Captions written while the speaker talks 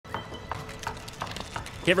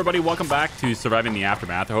Hey everybody, welcome back to Surviving the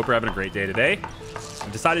Aftermath. I hope you're having a great day today. I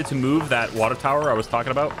decided to move that water tower I was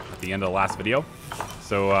talking about at the end of the last video.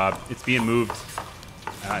 So it's being moved,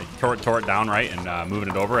 tore it down, right, and moving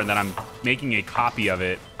it over, and then I'm making a copy of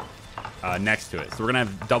it next to it. So we're gonna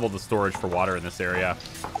have double the storage for water in this area.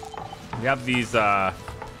 We have these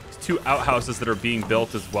two outhouses that are being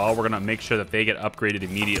built as well. We're gonna make sure that they get upgraded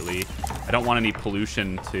immediately. I don't want any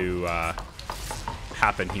pollution to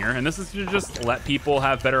happen here, and this is to just let people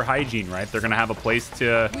have better hygiene, right? They're gonna have a place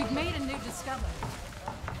to... We've made a new discovery.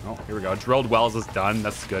 Oh, here we go. Drilled wells is done.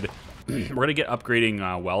 That's good. We're gonna get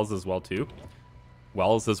upgrading wells as well too.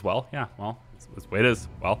 Wells as well. Yeah, well, that's the way it is.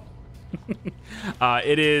 Well,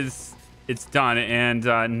 it's done, and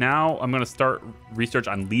now I'm gonna start research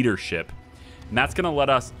on leadership, and that's gonna let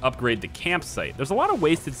us upgrade the campsite. There's a lot of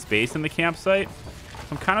wasted space in the campsite.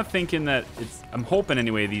 I'm kind of thinking that I'm hoping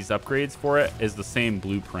anyway, these upgrades for it is the same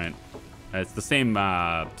blueprint. It's the same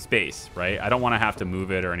space, right? I don't want to have to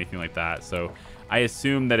move it or anything like that. So I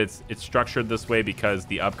assume that it's structured this way because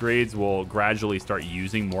the upgrades will gradually start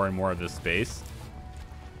using more and more of this space.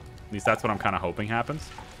 At least that's what I'm kind of hoping happens.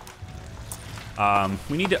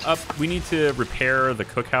 We need to repair the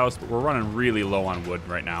cookhouse, but we're running really low on wood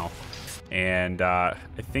right now. And I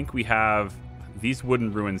think we have these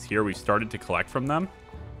wooden ruins here. We've started to collect from them.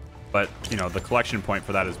 But, you know, the collection point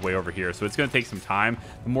for that is way over here. So it's going to take some time.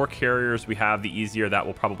 The more carriers we have, the easier that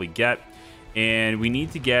will probably get. And we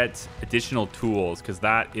need to get additional tools because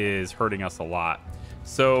that is hurting us a lot.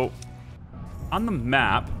 So on the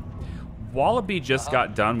map, Wallaby just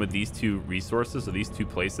got done with these two resources, or these two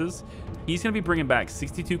places. He's going to be bringing back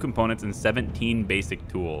 62 components and 17 basic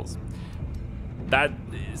tools. That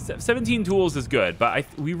 17 tools is good, but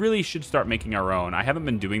we really should start making our own. I haven't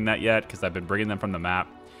been doing that yet because I've been bringing them from the map.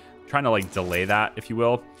 Trying to like delay that, if you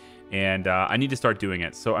will, and I need to start doing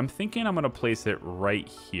it. So I'm thinking I'm gonna place it right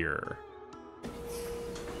here.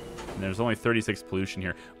 And there's only 36 pollution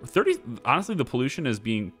here. Honestly, the pollution is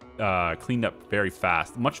being cleaned up very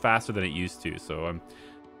fast, much faster than it used to. So I'm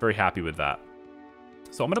very happy with that.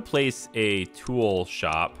 So I'm gonna place a tool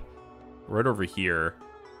shop right over here,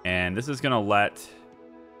 and this is gonna let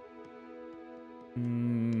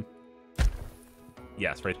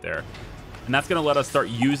yes, right there. And that's going to let us start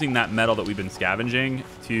using that metal that we've been scavenging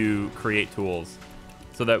to create tools,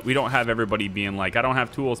 so that we don't have everybody being like, I don't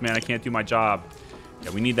have tools, man, I can't do my job. Yeah,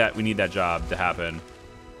 we need that job to happen.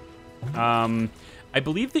 I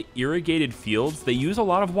believe the irrigated fields, they use a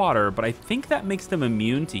lot of water, but I think that makes them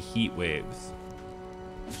immune to heat waves.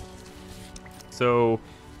 So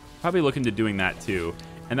probably look into doing that too.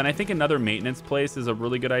 And then I think another maintenance place is a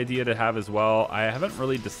really good idea to have as well. I haven't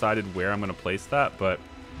really decided where I'm going to place that, but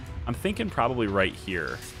I'm thinking probably right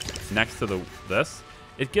here next to this.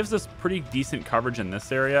 It gives us pretty decent coverage in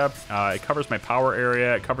this area. It covers my power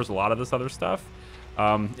area. It covers a lot of this other stuff.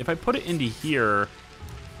 If I put it into here,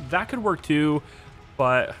 that could work too.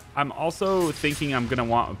 But I'm also thinking I'm gonna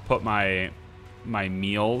want to put my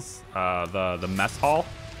meals, the mess hall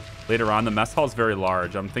later on. The mess hall is very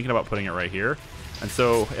large. I'm thinking about putting it right here. And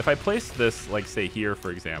so if I place this, like say here,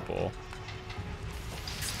 for example,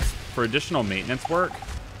 for additional maintenance work,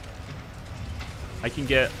 I can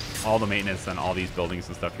get all the maintenance on all these buildings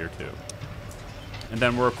and stuff here too. And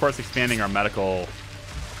then we're of course expanding our medical,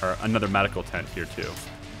 or another medical tent here too.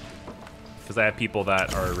 Because I have people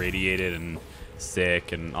that are irradiated and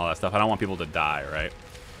sick and all that stuff. I don't want people to die,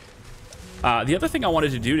 right? The other thing I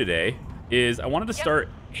wanted to do today is I wanted to start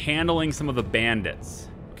handling some of the bandits,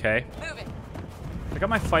 okay? Moving. I got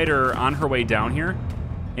my fighter on her way down here,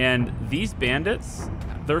 and these bandits,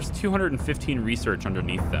 there's 215 research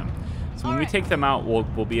underneath them. So when we take them out, we'll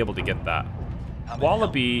be able to get that.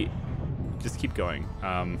 Wallaby, just keep going.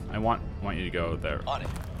 I want you to go there. On it.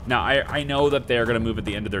 Now, I know that they're going to move at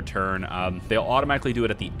the end of their turn. They'll automatically do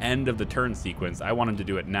it at the end of the turn sequence. I want them to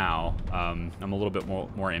do it now. I'm a little bit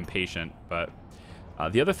more impatient, but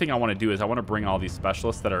the other thing I want to do is I want to bring all these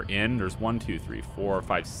specialists that are in. There's 1, 2, 3, 4,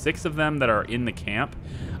 5, 6 of them that are in the camp.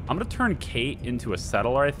 I'm going to turn Kate into a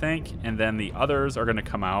settler, I think, and then the others are going to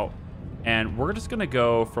come out. And we're just going to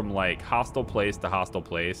go from like hostile place to hostile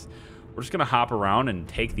place. We're just going to hop around and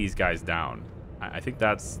take these guys down. I think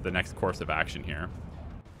that's the next course of action here.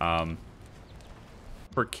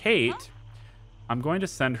 For Kate, I'm going to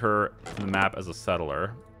send her to the map as a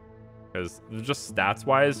settler, because just stats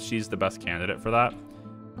wise, she's the best candidate for that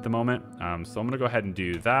at the moment. So I'm going to go ahead and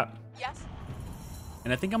do that. Yes.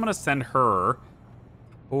 And I think I'm going to send her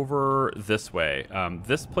over this way.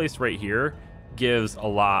 This place right here gives a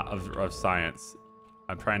lot of science.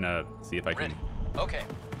 I'm trying to see if I can. Okay.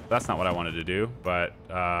 That's not what I wanted to do, but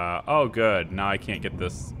oh, good. Now I can't get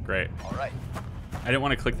this. Great. All right. I didn't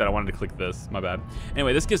want to click that. I wanted to click this. My bad.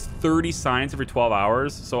 Anyway, this gives 30 signs every 12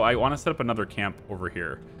 hours. So I want to set up another camp over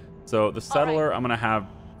here. So the settler, I'm going to have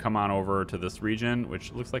come on over to this region,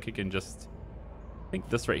 which looks like it can just... I think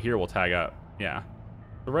this right here will tag up. Yeah.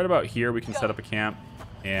 So right about here, we can set up a camp,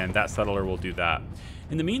 and that settler will do that.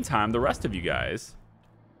 In the meantime, the rest of you guys...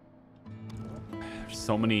 There's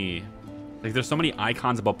so many... Like, there's so many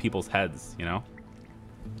icons above people's heads, you know?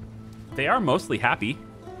 They are mostly happy.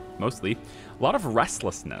 Mostly. A lot of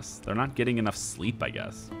restlessness. They're not getting enough sleep, I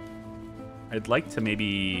guess. I'd like to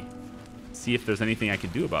maybe see if there's anything I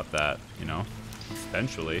could do about that, you know?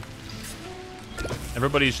 Eventually.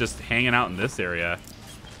 Everybody's just hanging out in this area.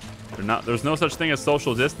 There's no such thing as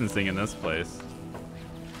social distancing in this place.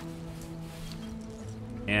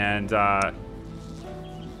 And, got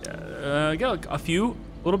a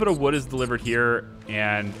little bit of wood is delivered here,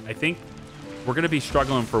 and I think we're going to be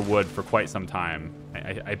struggling for wood for quite some time,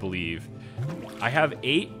 I believe. I have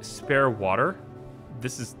 8 spare water.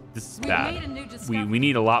 This is bad. We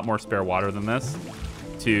need a lot more spare water than this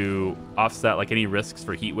to offset like any risks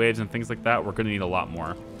for heat waves and things like that. We're going to need a lot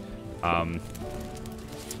more.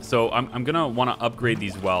 So I'm going to want to upgrade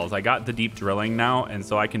these wells. I got the deep drilling now, and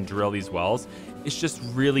so I can drill these wells. It's just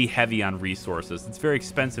really heavy on resources. It's very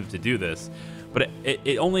expensive to do this, but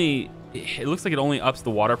it looks like it only ups the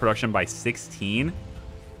water production by 16.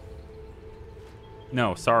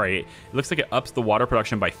 No, sorry. It looks like it ups the water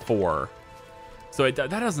production by 4. So that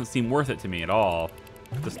doesn't seem worth it to me at all,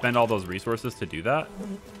 to spend all those resources to do that.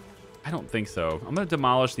 I don't think so. I'm going to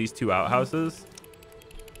demolish these 2 outhouses.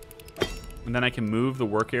 And then I can move the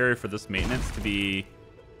work area for this maintenance to be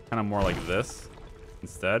kind of more like this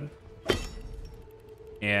instead.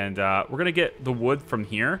 And we're going to get the wood from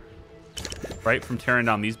here, right, from tearing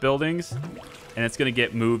down these buildings. And it's going to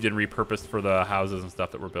get moved and repurposed for the houses and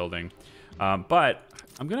stuff that we're building. But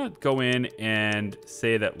I'm going to go in and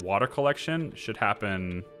say that water collection should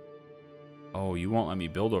happen. Oh, you won't let me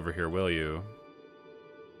build over here, will you?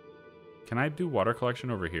 Can I do water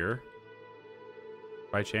collection over here?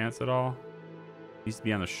 By chance at all? Needs to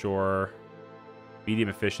be on the shore. Medium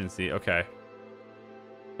efficiency. Okay.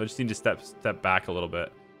 So I just need to step back a little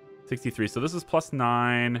bit. 63. So this is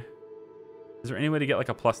 +9. Is there any way to get like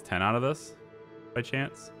a +10 out of this? By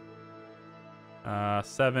chance?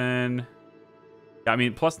 7. Yeah, I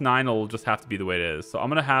mean, +9 will just have to be the way it is. So I'm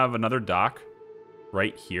going to have another dock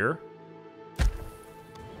right here.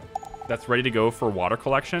 That's ready to go for water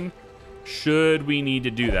collection. Should we need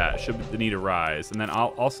to do that? Should the need arise? And then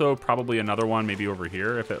I'll also probably another one maybe over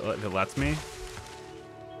here if it lets me.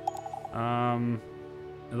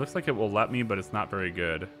 It looks like it will let me, but it's not very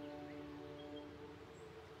good.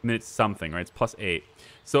 I mean, it's something, right? It's +8.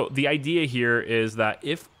 So the idea here is that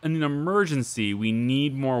if in an emergency we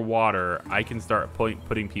need more water, I can start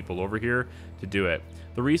putting people over here to do it.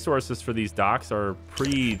 The resources for these docks are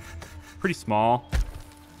pretty small.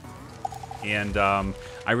 And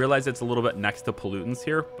I realize it's a little bit next to pollutants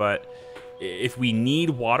here, but if we need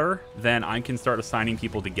water, then I can start assigning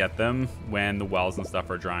people to get them when the wells and stuff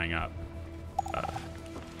are drying up.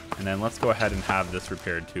 And then let's go ahead and have this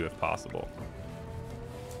repaired too, if possible.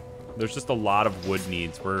 There's just a lot of wood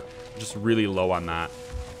needs. We're just really low on that.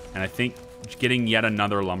 And I think getting yet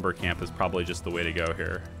another lumber camp is probably just the way to go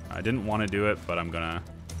here. I didn't want to do it, but I'm gonna.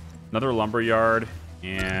 Another lumber yard,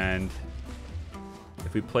 and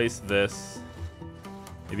if we place this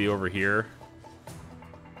maybe over here.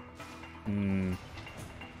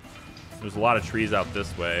 There's a lot of trees out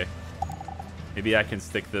this way. Maybe I can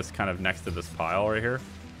stick this kind of next to this pile right here.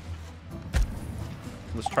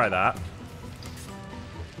 Let's try that.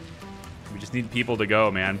 We just need people to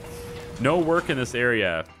go, man. No work in this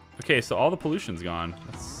area. Okay, so all the pollution's gone.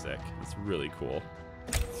 That's sick. That's really cool.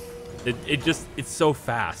 It's so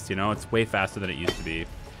fast, you know? It's way faster than it used to be.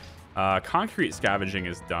 Concrete scavenging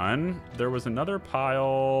is done. There was another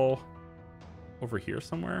pile over here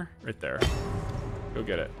somewhere. Right there. Go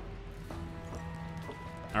get it.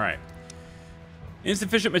 All right.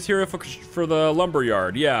 Insufficient material for the lumber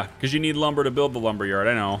yard. Yeah, because you need lumber to build the lumber yard.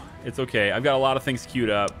 I know. It's okay. I've got a lot of things queued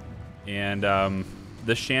up. And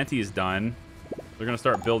the shanty is done. They're going to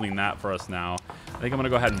start building that for us now. I think I'm going to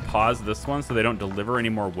go ahead and pause this one so they don't deliver any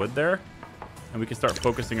more wood there. And we can start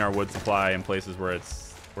focusing our wood supply in places where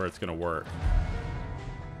it's going to work.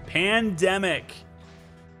 Pandemic.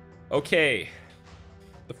 Okay.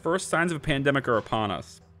 The first signs of a pandemic are upon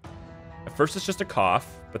us. At first, it's just a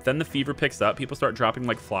cough, but then the fever picks up. People start dropping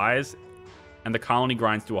like flies, and the colony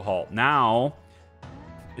grinds to a halt. Now,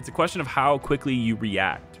 it's a question of how quickly you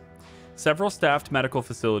react. Several staffed medical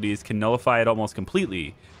facilities can nullify it almost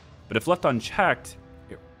completely, but if left unchecked,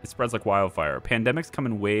 it spreads like wildfire. Pandemics come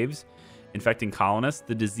in waves, infecting colonists.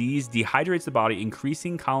 The disease dehydrates the body,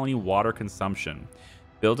 increasing colony water consumption.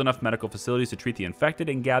 Build enough medical facilities to treat the infected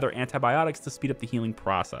and gather antibiotics to speed up the healing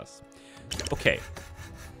process. Okay.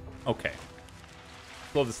 Okay.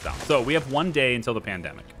 Slow this down. So we have 1 day until the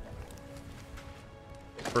pandemic.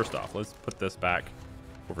 First off, let's put this back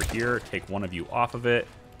over here. Take one of you off of it.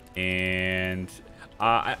 And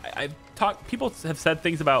I've talked, people have said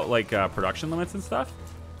things about like production limits and stuff.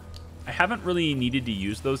 I haven't really needed to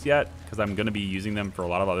use those yet because I'm going to be using them for a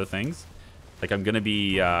lot of other things. Like I'm going to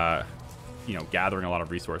be, you know, gathering a lot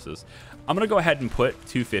of resources. I'm going to go ahead and put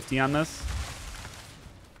 250 on this.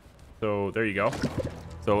 So there you go.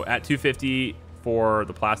 So at 250 for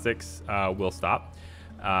the plastics, we'll stop.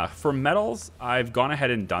 For metals, I've gone ahead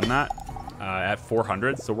and done that at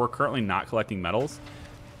 400. So we're currently not collecting metals.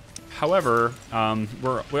 However,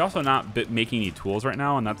 we're also not making any tools right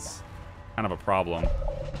now, and that's kind of a problem.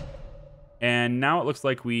 And now it looks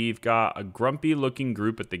like we've got a grumpy looking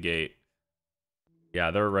group at the gate. Yeah,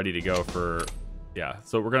 they're ready to go for, yeah.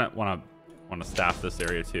 So we're gonna want to staff this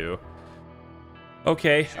area too.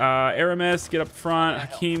 Okay, Aramis, get up front.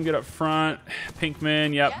 Hakeem, get up front.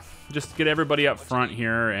 Pinkman, yep. Just get everybody up front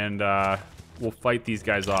here, and we'll fight these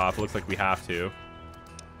guys off. It looks like we have to.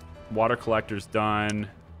 Water collector's done.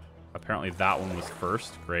 Apparently that one was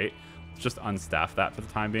first. Great. Let's just unstaff that for the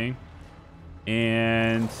time being.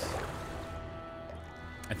 And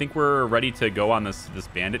I think we're ready to go on this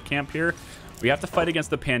bandit camp here. We have to fight against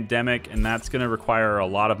the pandemic, and that's going to require a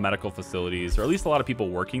lot of medical facilities, or at least a lot of people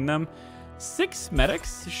working them. 6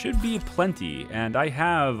 medics should be plenty, and I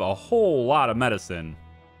have a whole lot of medicine.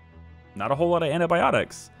 Not a whole lot of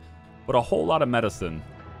antibiotics, but a whole lot of medicine.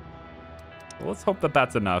 So let's hope that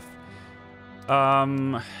that's enough.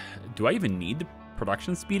 Do I even need the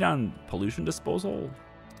production speed on pollution disposal?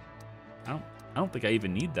 I don't think I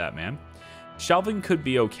even need that, man. Shelving could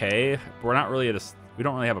be okay. But we're not really at a, we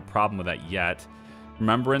don't really have a problem with that yet.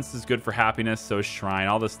 Remembrance is good for happiness. So is Shrine.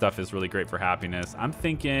 All this stuff is really great for happiness. I'm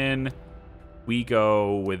thinking we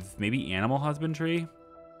go with maybe animal husbandry.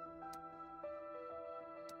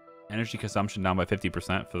 Energy consumption down by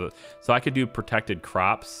 50% for the, so I could do protected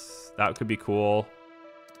crops. That could be cool.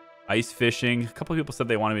 Ice fishing. A couple of people said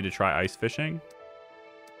they wanted me to try ice fishing.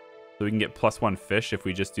 So we can get +1 fish if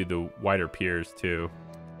we just do the wider piers too.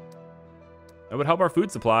 That would help our food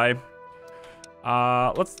supply.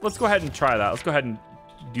 Let's go ahead and try that. Let's go ahead and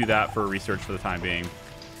do that for research for the time being.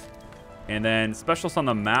 And then specialists on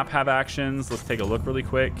the map have actions. Let's take a look really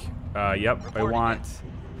quick. Yep,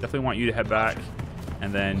 definitely want you to head back.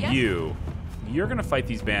 And then you're gonna fight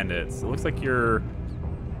these bandits. It looks like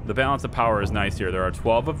the balance of power is nice here. There are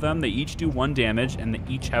 12 of them. They each do 1 damage, and they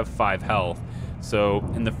each have 5 health. So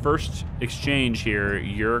in the first exchange here,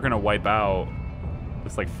 you're gonna wipe out,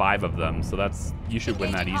 looks like 5 of them. So that's, you should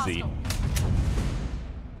win that easy.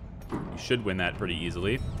 You should win that pretty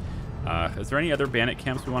easily. Is there any other bandit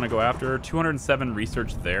camps we want to go after? 207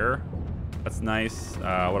 research there. That's nice.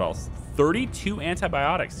 What else? 32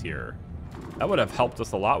 antibiotics here. That would have helped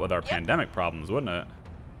us a lot with our pandemic problems, wouldn't it?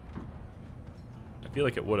 I feel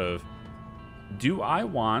like it would have. Do I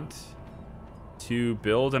want to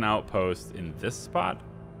build an outpost in this spot?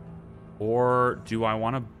 Or do I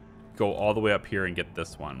want to go all the way up here and get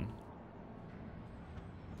this one?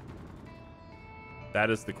 That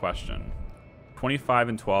is the question. 25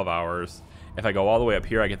 and 12 hours. If I go all the way up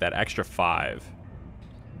here, I get that extra 5.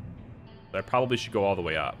 So I probably should go all the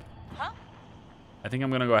way up. Huh? I think I'm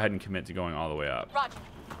going to go ahead and commit to going all the way up. Roger.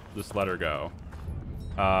 Just let her go.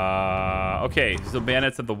 Okay, so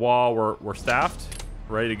bandits at the wall. We're staffed.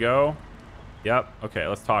 Ready to go. Yep. Okay,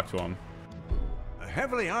 let's talk to them. A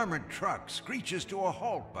heavily armored truck screeches to a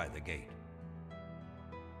halt by the gate.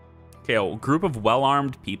 Okay, a group of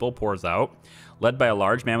well-armed people pours out, led by a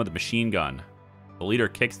large man with a machine gun. The leader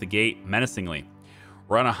kicks the gate menacingly.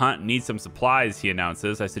 We're on a hunt and need some supplies, he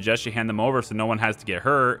announces. I suggest you hand them over so no one has to get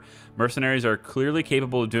hurt. Mercenaries are clearly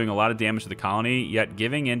capable of doing a lot of damage to the colony, yet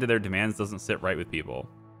giving in to their demands doesn't sit right with people.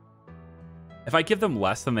 If I give them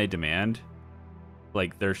less than they demand,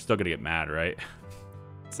 like, they're still gonna get mad, right?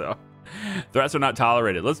 So, threats are not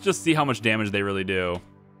tolerated. Let's just see how much damage they really do.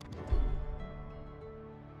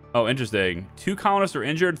 Oh, interesting. 2 colonists are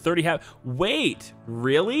injured, 30 have... Wait,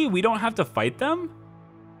 really? We don't have to fight them?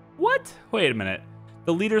 What? Wait a minute.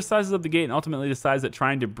 The leader sizes up the gate and ultimately decides that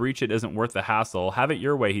trying to breach it isn't worth the hassle. Have it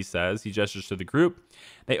your way, he says. He gestures to the group.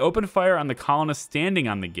 They open fire on the colonists standing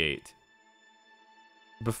on the gate.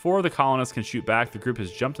 Before the colonists can shoot back, the group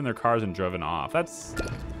has jumped in their cars and driven off. That's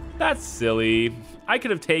silly. I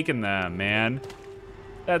could have taken them, man.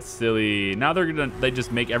 That's silly. Now they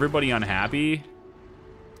just make everybody unhappy.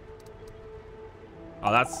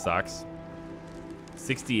 Oh, that sucks.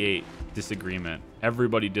 68 disagreement.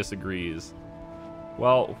 Everybody disagrees.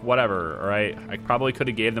 Well, whatever, all right? I probably could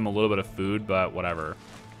have gave them a little bit of food, but whatever.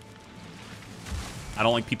 I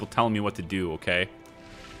don't like people telling me what to do, okay?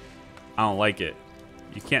 I don't like it.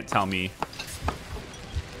 You can't tell me.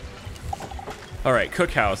 All right,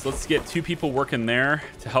 cookhouse. Let's get 2 people working there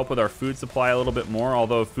to help with our food supply a little bit more,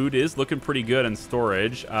 although food is looking pretty good in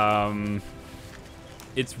storage.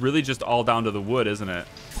 It's really just all down to the wood, isn't it?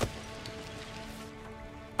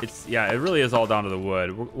 Yeah, it really is all down to the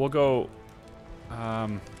wood. We'll go... I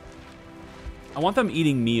want them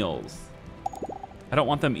eating meals. I don't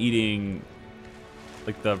want them eating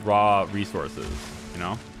like the raw resources, you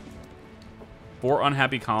know? 4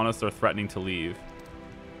 unhappy colonists are threatening to leave.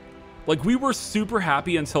 Like, we were super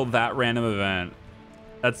happy until that random event.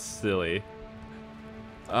 That's silly.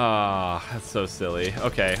 Ah, that's so silly.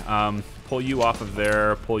 Okay, pull you off of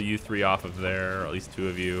there, pull you 3 off of there, or at least 2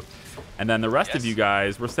 of you. And then the rest of you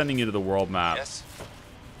guys, we're sending you to the world map. Yes.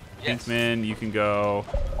 Pinkman, you can go.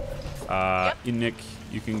 Innik,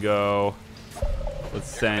 you can go. Let's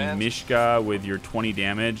send Mishka with your 20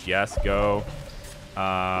 damage. Yes, go.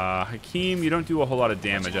 Hakeem, you don't do a whole lot of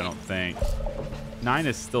damage, I don't think. 9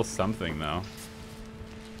 is still something, though.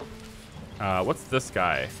 What's this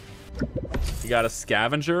guy? You got a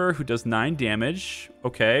scavenger who does 9 damage.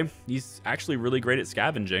 Okay, he's actually really great at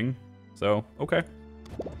scavenging. So, okay.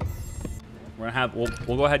 We're gonna have,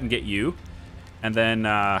 we'll go ahead and get you. And then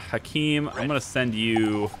Hakeem, I'm gonna send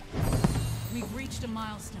you. We've reached a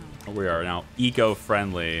milestone. Oh, we are now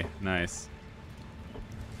eco-friendly. Nice.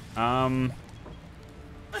 How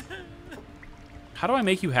do I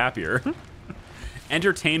make you happier?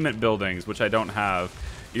 Entertainment buildings, which I don't have.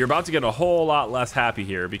 You're about to get a whole lot less happy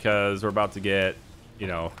here because we're about to get, you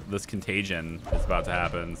know, this contagion is about to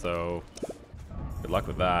happen. So good luck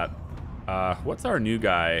with that. What's our new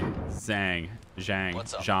guy? Zhang.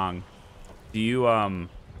 Do you have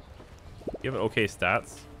okay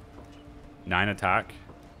stats? 9 attack.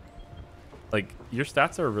 Like, your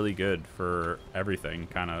stats are really good for everything,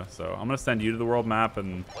 kind of. So I'm gonna send you to the world map,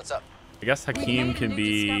 and what's up? I guess Hakeem can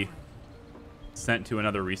be sent to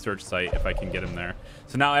another research site if I can get him there.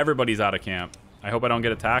 So now everybody's out of camp. I hope I don't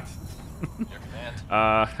get attacked. Your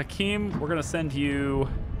command. Hakeem, we're gonna send you,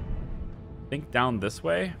 I think, down this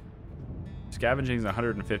way. Scavenging is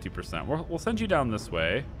 150%. We'll send you down this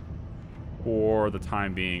way for the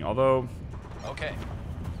time being. Although, okay,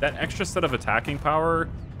 that extra set of attacking power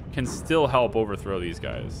can still help overthrow these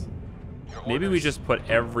guys. Maybe we just put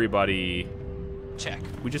everybody. Check.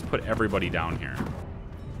 We just put everybody down here.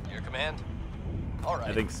 Your command. All right.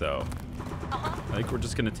 I think so. I think we're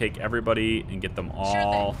just gonna take everybody and get them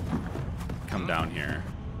all come down here.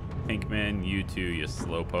 Pinkman, you 2, you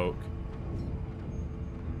slowpoke.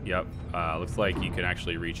 Yep. Looks like you can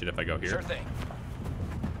actually reach it if I go here. Sure thing.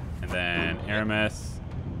 And then Aramis,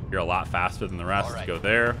 you're a lot faster than the rest. Right. Go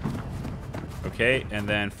there. Okay, and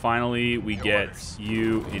then finally we get orders.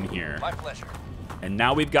 you in here. My pleasure. And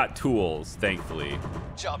now we've got tools, thankfully.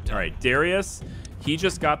 Job done. All right, Darius, he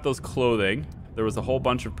just got those clothing. There was a whole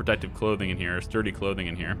bunch of protective clothing in here, sturdy clothing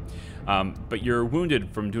in here. But you're wounded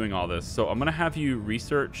from doing all this. So I'm going to have you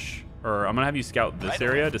research, or I'm going to have you scout this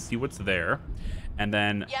area to see what's there. And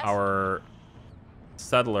then our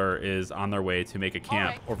settler is on their way to make a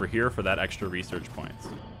camp over here for that extra research points.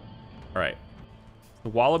 All right. The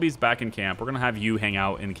Wallaby's back in camp. We're going to have you hang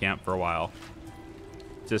out in camp for a while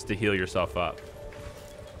just to heal yourself up.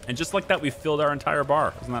 And just like that, we filled our entire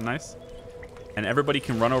bar. Isn't that nice? And everybody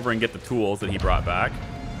can run over and get the tools that he brought back.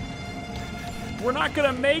 We're not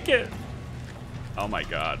going to make it. Oh, my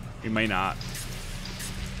God. We may not.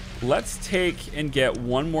 Let's take and get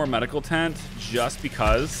one more medical tent just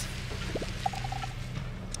because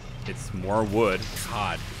it's more wood.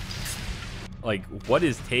 God. Like, what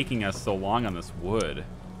is taking us so long on this wood?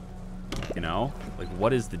 You know? Like,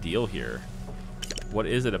 what is the deal here? What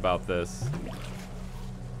is it about this?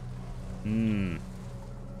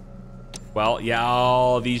 Well, yeah,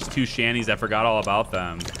 all these 2 shanties, I forgot all about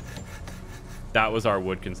them. That was our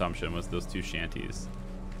wood consumption, was those 2 shanties.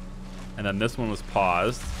 And then this one was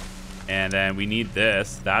paused. And then we need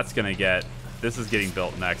this. That's going to get... This is getting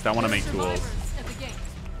built next. I want to make tools.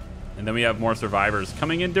 And then we have more survivors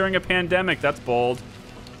coming in during a pandemic. That's bold.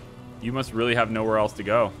 You must really have nowhere else to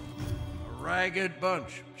go. A ragged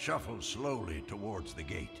bunch shuffles slowly towards the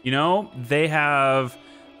gate. You know, they're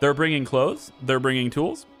bringing clothes, they're bringing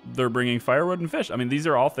tools, they're bringing firewood and fish. I mean, these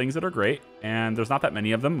are all things that are great, and there's not that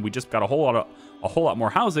many of them. We just got a whole lot more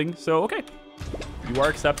housing. So, okay, you are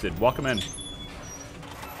accepted. Welcome in.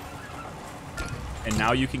 And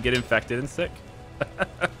now you can get infected and sick.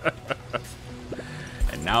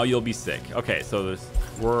 And now you'll be sick. Okay, so there's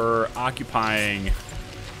We're occupying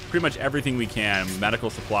pretty much everything we can. Medical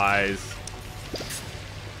supplies.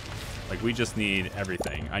 Like, we just need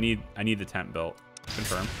everything. I need the tent built.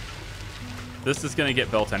 Confirm. This is going to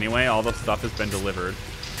get built anyway. All the stuff has been delivered.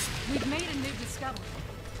 We've made a new discovery.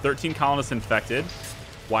 13 colonists infected.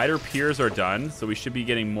 Wider piers are done, so we should be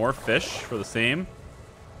getting more fish for the same.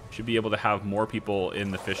 Should be able to have more people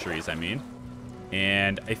in the fisheries, I mean.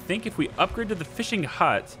 And I think if we upgrade to the fishing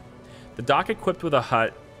hut, the dock equipped with a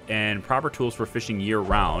hut and proper tools for fishing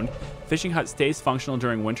year-round. Fishing hut stays functional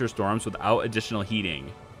during winter storms without additional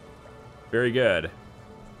heating. Very good.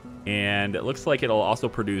 And it looks like it'll also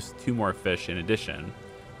produce 2 more fish in addition.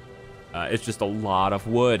 It's just a lot of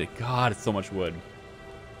wood. God, it's so much wood.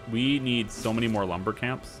 We need so many more lumber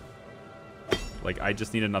camps. Like, I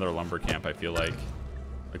just need another lumber camp, I feel like.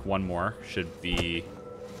 Like, one more should be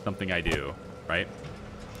something I do, right?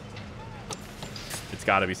 It's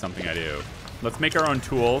got to be something I do. Let's make our own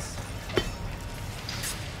tools.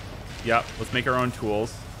 Yep, let's make our own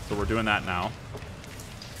tools. So we're doing that now.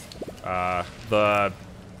 The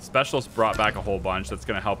specialist brought back a whole bunch. That's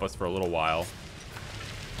going to help us for a little while.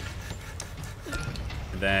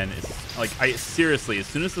 And then, it's like, seriously, as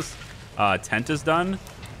soon as this tent is done,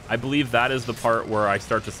 I believe that is the part where I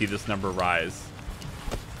start to see this number rise.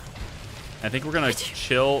 I think we're going to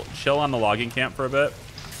chill on the logging camp for a bit.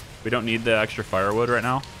 We don't need the extra firewood right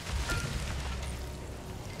now.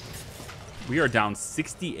 We are down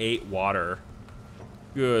 68 water.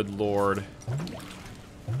 Good Lord.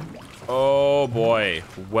 Oh, boy.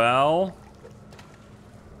 Well,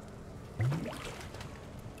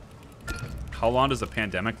 how long does a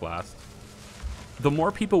pandemic last? The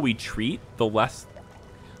more people we treat, the less...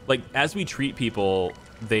 Like, as we treat people,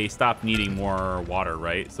 they stop needing more water,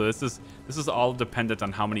 right? So this is all dependent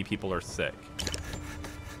on how many people are sick.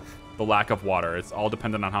 The lack of water. It's all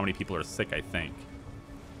dependent on how many people are sick, I think.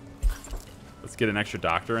 Let's get an extra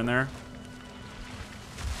doctor in there.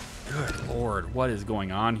 Good Lord, what is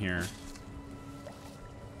going on here?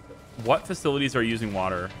 What facilities are using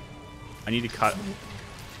water? I need to cut...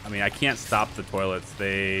 I mean, I can't stop the toilets.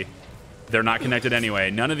 They're not connected anyway.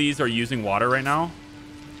 None of these are using water right now.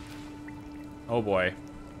 Oh, boy.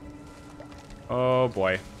 Oh,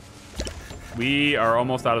 boy. We are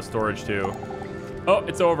almost out of storage, too. Oh,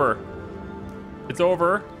 it's over. It's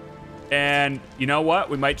over. And you know what?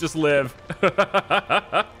 We might just live.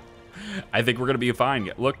 I think we're going to be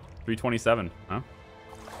fine. Look, 327. Huh?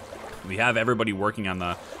 We have everybody working on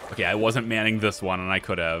the... Okay, I wasn't manning this one, and I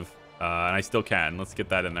could have. And I still can. Let's get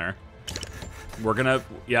that in there. We're going to...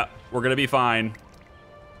 Yeah, we're going to be fine.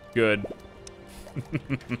 Good.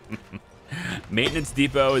 Maintenance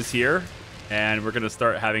depot is here, and we're going to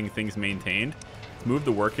start having things maintained. Let's move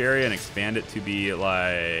the work area and expand it to be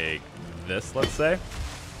like this, let's say.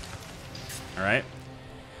 All right.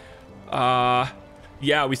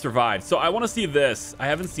 Yeah, we survived. So I want to see this. I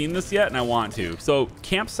haven't seen this yet, and I want to. So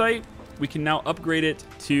campsite, we can now upgrade it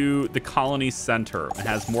to the colony center. It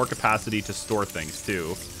has more capacity to store things,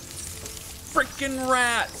 too. Freaking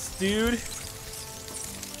rats, dude.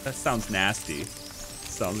 That sounds nasty.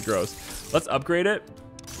 Sounds gross. Let's upgrade it.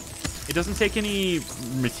 It doesn't take any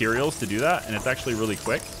materials to do that, and it's actually really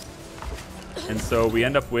quick. And so we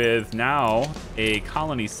end up with now a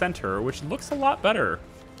colony center, which looks a lot better.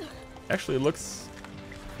 Actually, it looks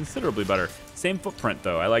considerably better. Same footprint,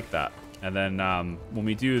 though. I like that. And then when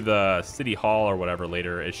we do the city hall or whatever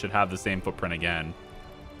later, it should have the same footprint again,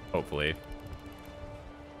 hopefully.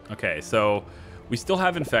 Okay, so we still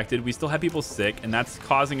have infected. We still have people sick, and that's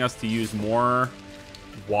causing us to use more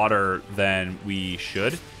water than we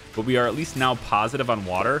should. But we are at least now positive on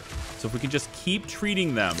water. So if we can just keep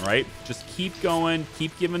treating them, right? Just keep going,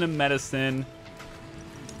 keep giving them medicine.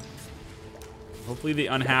 Hopefully the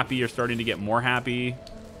unhappy are starting to get more happy.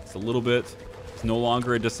 It's a little bit. It's no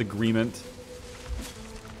longer a disagreement.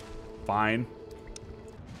 Fine.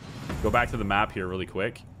 Go back to the map here really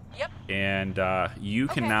quick. Yep. And you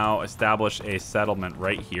can now establish a settlement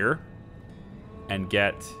right here and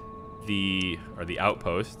get the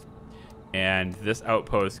outpost. And this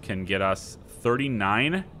outpost can get us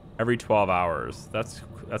 39 every 12 hours. That's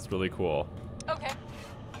really cool. Okay.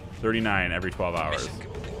 39 every 12 hours. Mission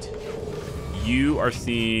complete. You are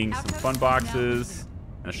seeing some fun boxes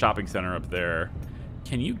and a shopping center up there.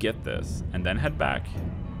 Can you get this and then head back?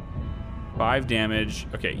 5 damage.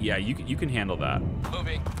 Okay, yeah, you can handle that.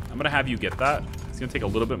 Moving. I'm gonna have you get that. It's gonna take a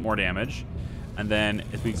little bit more damage. And then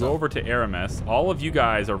if we go over to Aramis, all of you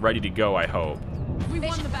guys are ready to go, I hope. We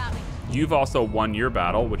won the battle. You've also won your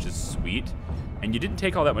battle, which is sweet. And you didn't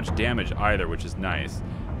take all that much damage either, which is nice.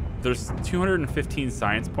 There's 215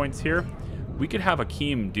 science points here. We could have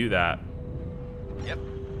Akeem do that. Yep.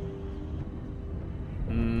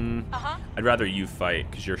 I'd rather you fight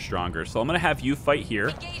because you're stronger. So I'm going to have you fight here.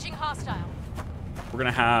 Engaging hostile. We're going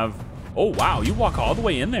to have... Oh, wow. You walk all the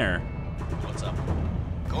way in there. What's up?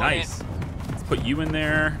 Going Nice. in. Let's put you in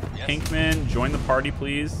there. Yes. Pinkman, join the party,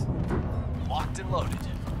 please. Locked and loaded.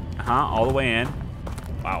 All the way in.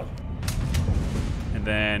 Wow. And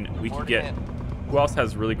then we can Reporting get... in. Who else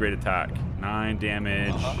has really great attack? 9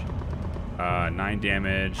 damage. 9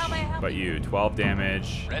 damage. How may I help But you, 12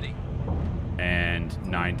 damage. Ready. And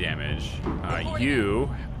 9 damage. Reporting You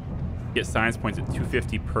get science points at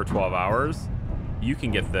 250 per 12 hours. You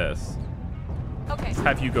can get this. Okay. Let's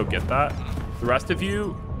have you go get that. The rest of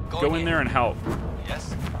you, go Going in in. there and help.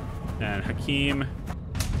 Yes. And Hakeem,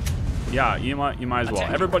 yeah, you might as well.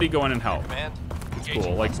 Attack. Everybody go in and help. Command. It's Engaging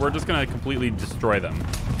cool. Like, hostile. we're just gonna completely destroy them.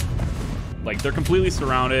 Like, they're completely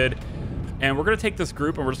surrounded. And we're gonna take this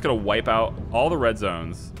group and we're just gonna wipe out all the red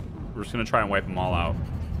zones. We're just gonna try and wipe them all out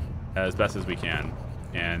as best as we can.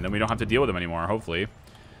 And then we don't have to deal with them anymore, hopefully.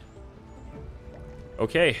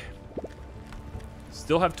 Okay.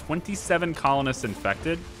 Still have 27 colonists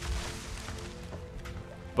infected.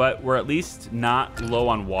 But we're at least not low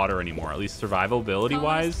on water anymore, at least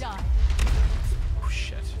survivability-wise. Colonists Oh,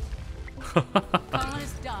 shit. die.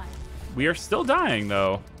 Colonists die. We are still dying,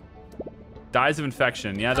 though. Dies of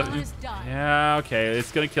infection. Yeah, Colonists die. yeah, okay.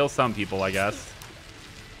 It's going to kill some people, I guess.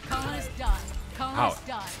 Colonists die. Colonists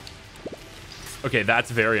die. Okay, that's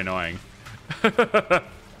very annoying.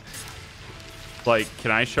 Like, can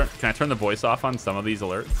I turn the voice off on some of these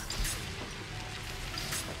alerts?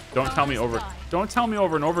 Don't tell me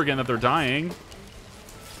over and over again that they're dying.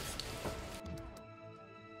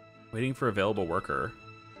 Waiting for available worker.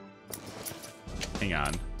 Hang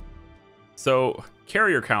on. So,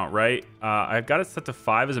 carrier count, right? I've got it set to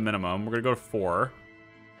 5 as a minimum. We're gonna go to 4.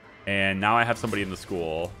 And now I have somebody in the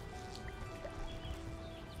school.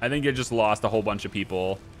 I think I just lost a whole bunch of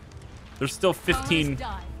people. There's still 15.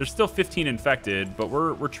 There's still 15 infected, but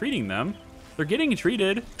we're treating them. They're getting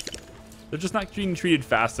treated. They're just not getting treated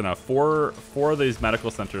fast enough. Four of these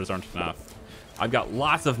medical centers aren't enough. I've got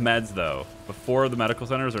lots of meds though, but 4 of the medical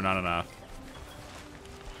centers are not enough.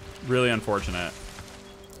 Really unfortunate.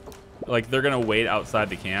 Like, they're gonna wait outside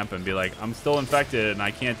the camp and be like, I'm still infected and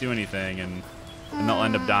I can't do anything, and they'll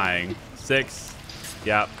end up dying. 6,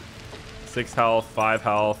 yep. 6 health, 5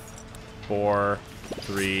 health, 4,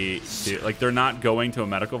 3, 2. Like, they're not going to a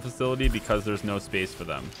medical facility because there's no space for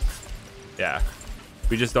them. Yeah,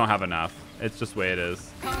 we just don't have enough. It's just the way it is.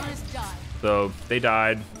 Colonists die. So they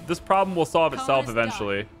died. This problem will solve itself Colonists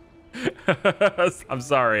eventually. I'm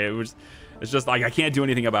sorry. It's just like I can't do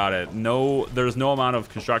anything about it. No, there's no amount of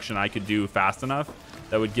construction I could do fast enough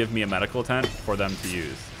that would give me a medical tent for them to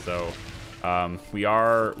use. So we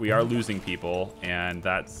are losing people, and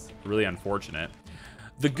that's really unfortunate.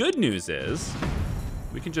 The good news is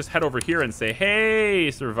we can just head over here and say, hey,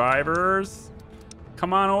 survivors,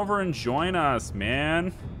 come on over and join us,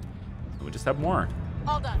 man. We just have more.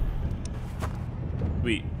 All done.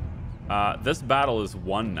 Sweet. This battle is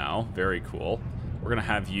won now. Very cool. We're gonna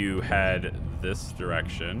have you head this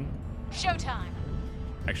direction. Showtime.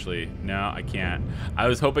 Actually, no, I can't. I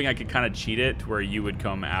was hoping I could kind of cheat it to where you would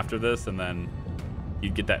come after this and then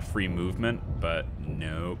you'd get that free movement, but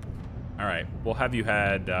nope. All right, we'll have you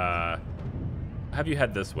head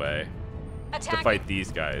this way to Attack. fight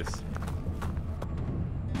these guys.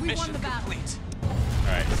 We won Mission the battle. complete.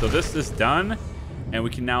 All right, so this is done, and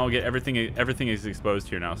we can now get everything. Everything is exposed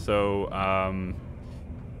here now. So,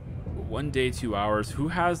 1 day, 2 hours. Who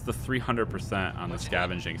has the 300% on the What's your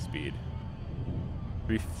scavenging speed?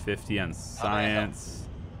 350 on science.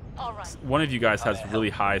 All right. One of you guys has How may I really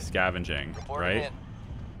high scavenging, Reporting right?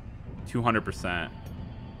 200%.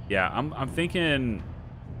 Yeah, I'm thinking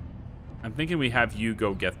we have you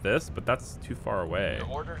go get this, but that's too far away. Your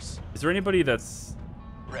orders. Is there anybody that's...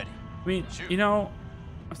 Ready. I mean, Shoot. you know,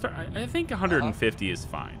 I think 150 is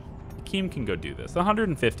fine. Keem can go do this.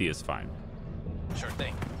 150 is fine. Sure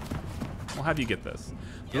thing. We'll have you get this.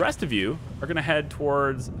 The Yep. rest of you are going to head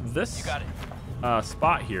towards this You got it.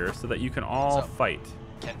 spot here so that you can all What's up? fight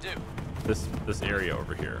Can do. this area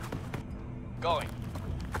over here. Going.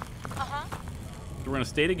 Uh-huh. So we're going to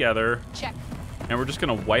stay together, Check. and we're just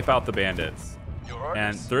going to wipe out the bandits. Your orders.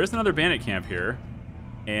 And there is another bandit camp here.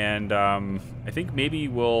 And I think maybe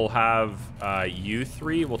we'll have you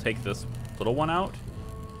 3. We'll take this little one out.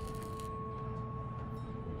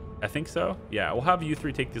 I think so. Yeah, we'll have you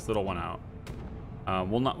 3 take this little one out.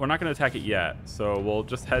 We're not going to attack it yet, so we'll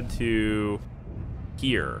just head to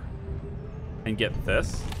here and get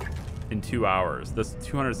this in 2 hours. This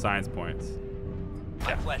 200 science points.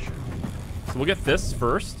 My pleasure. So we'll get this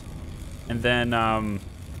first, And then,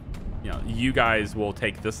 you know, you guys will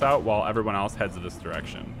take this out while everyone else heads this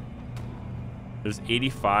direction. There's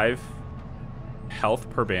 85 health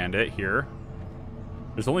per bandit here.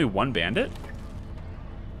 There's only one bandit?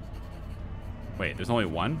 Wait, there's only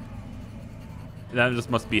one? That just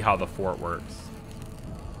must be how the fort works.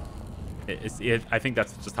 I think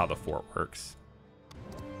that's just how the fort works.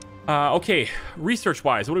 Okay,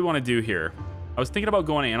 research-wise, what do we want to do here? I was thinking about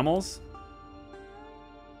going animals,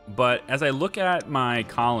 but as I look at my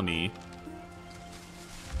colony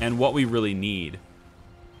and what we really need,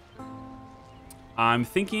 I'm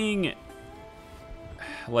thinking,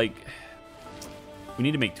 like, we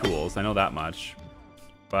need to make tools. I know that much,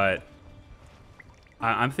 but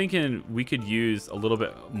I'm thinking we could use a little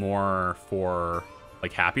bit more for,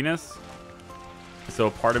 like, happiness. So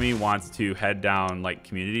part of me wants to head down, like,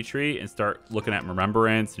 community tree and start looking at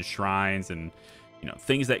remembrance and shrines and, you know,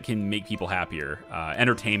 things that can make people happier.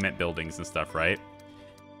 Entertainment buildings and stuff, right?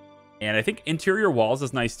 And I think interior walls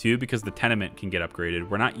is nice too because the tenement can get upgraded.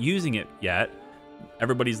 We're not using it yet.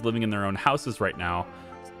 Everybody's living in their own houses right now,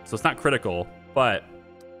 so it's not critical, but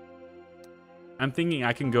I'm thinking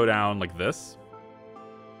I can go down like this.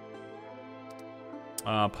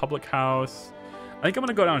 Public house. I think I'm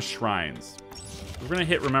gonna go down shrines. We're gonna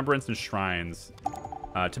hit remembrance and shrines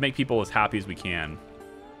to make people as happy as we can.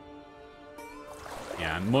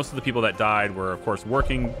 Yeah, and most of the people that died were, of course,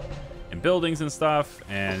 working in buildings and stuff,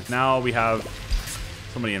 and now we have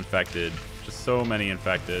so many infected. Just so many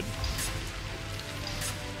infected.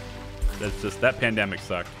 That's just, that pandemic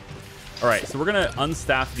sucked. All right, so we're gonna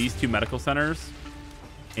unstaff these two medical centers,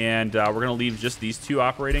 and we're gonna leave just these two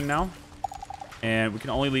operating now. And we can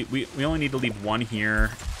only leave, we only need to leave one here,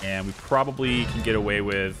 and we probably can get away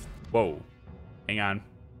with, whoa, hang on.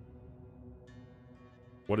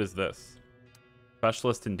 What is this?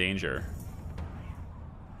 Specialist in danger.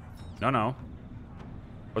 No.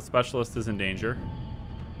 What specialist is in danger?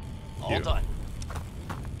 All done.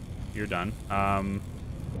 You're done.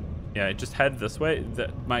 Yeah, just head this way.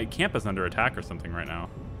 My camp is under attack or something right now.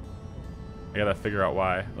 I gotta figure out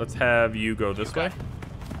why. Let's have you go this way.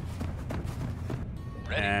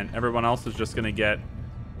 Ready. And everyone else is just gonna get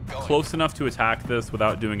close enough to attack this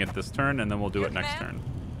without doing it this turn, and then we'll do it next turn.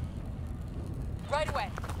 Right away.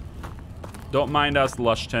 Don't mind us,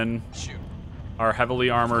 Lushton. Shoot. Our heavily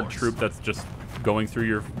armored troop that's just going through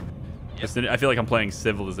your... Yep. I feel like I'm playing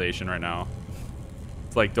Civilization right now.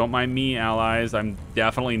 It's like, don't mind me, allies. I'm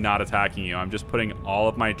definitely not attacking you. I'm just putting all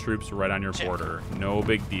of my troops right on your border. No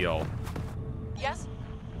big deal. Yes?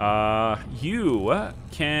 You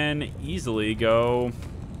can easily go...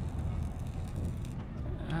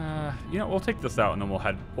 you know, we'll take this out and then we'll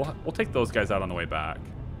head... We'll take those guys out on the way back.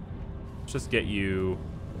 Let's just get you...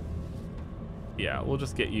 Yeah, we'll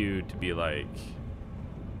just get you to be like...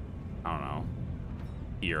 I don't know.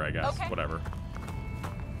 Here, I guess. Okay. Whatever.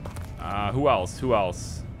 Who else? Who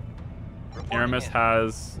else? Aramis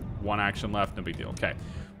has one action left. No big deal. Okay.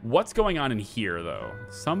 What's going on in here, though?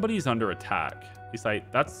 Somebody's under attack. At least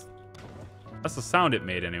that's the sound it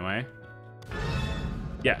made anyway.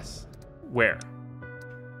 Yes. Where?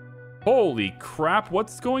 Holy crap.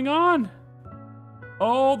 What's going on?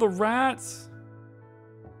 Oh, the rats.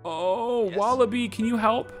 Oh, yes. Wallaby, can you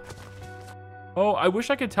help? Oh, I wish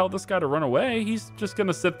I could tell this guy to run away. He's just going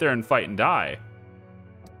to sit there and fight and die.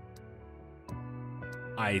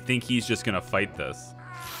 I think he's just going to fight this.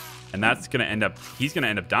 And that's going to end up... He's going to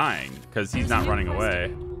end up dying because he's not running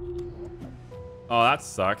away. Oh, that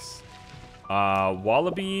sucks.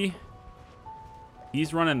 Wallaby...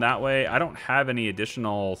 He's running that way. I don't have any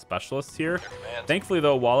additional specialists here. Thankfully,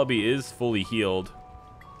 though, Wallaby is fully healed.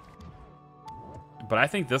 But I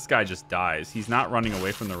think this guy just dies. He's not running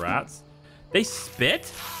away from the rats. They spit?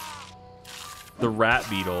 The rat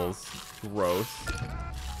beetles. Gross.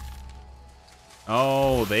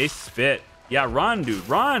 Oh, they spit. Yeah, run, dude.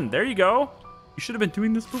 Run. There you go. You should have been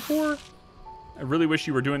doing this before. I really wish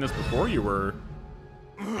you were doing this before you were,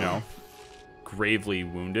 you know, gravely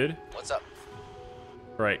wounded. What's up?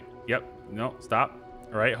 Right. Yep. No, stop.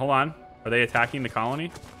 All right, hold on. Are they attacking the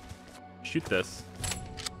colony? Shoot this.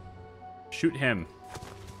 Shoot him.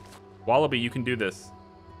 Wallaby, you can do this.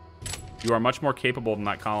 You are much more capable than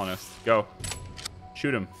that colonist. Go.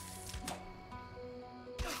 Shoot him.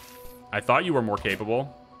 I thought you were more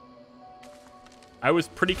capable. I was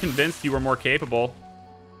pretty convinced you were more capable.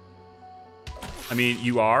 I mean,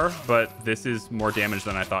 you are, but this is more damage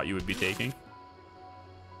than I thought you would be taking.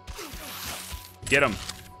 Get him.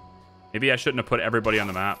 Maybe I shouldn't have put everybody on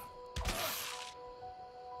the map.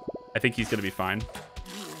 I think he's going to be fine.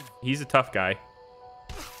 He's a tough guy.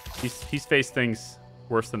 He's faced things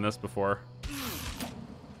worse than this before.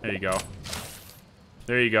 There you go.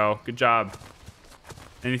 There you go. Good job.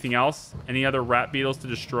 Anything else? Any other rat beetles to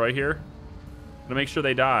destroy here? To make sure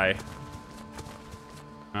they die.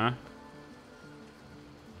 Huh?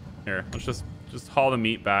 Here, let's just haul the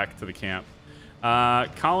meat back to the camp.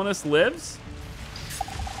 Colonist lives?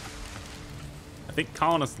 I think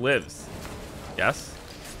Colonist lives. Yes?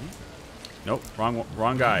 Nope,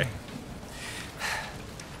 wrong guy.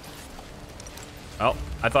 Well,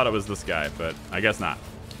 I thought it was this guy, but I guess not.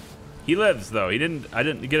 He lives though. I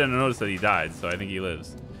didn't get a notice that he died, so I think he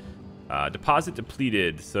lives. Deposit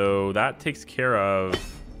depleted, so that takes care of.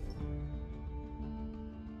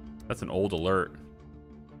 That's an old alert.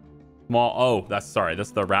 Small. Oh, that's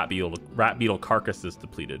the rat beetle. Rat beetle carcass is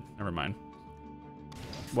depleted. Never mind.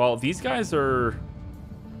 Well, these guys are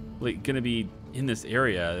like gonna be in this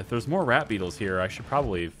area. If there's more rat beetles here, I should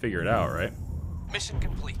probably figure it out, right? Mission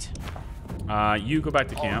complete. You go back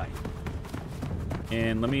to camp. All right.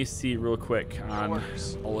 And let me see real quick on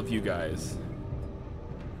Orders. all of you guys.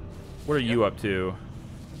 What are you up to?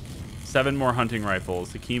 7 more hunting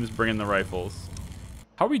rifles. Hakeem's bringing the rifles.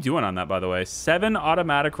 How are we doing on that, by the way? 7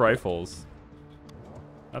 automatic rifles.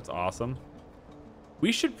 That's awesome.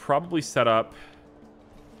 We should probably set up...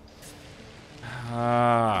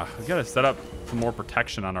 we gotta set up some more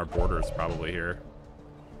protection on our borders probably here.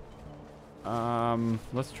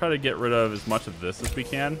 Let's try to get rid of as much of this as we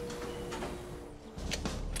can.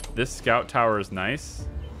 This scout tower is nice,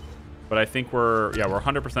 but I think we're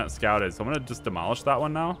 100% scouted, so I'm gonna just demolish that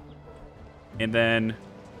one now. And then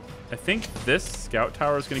I think this scout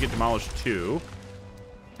tower is gonna get demolished too.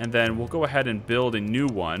 And then we'll go ahead and build a new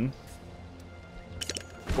one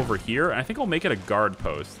over here. And I think I'll make it a guard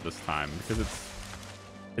post this time because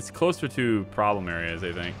it's closer to problem areas,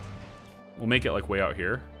 I think. We'll make it like way out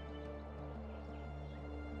here.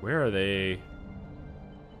 Where are they?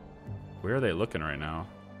 Where are they looking right now?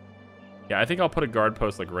 Yeah, I think I'll put a guard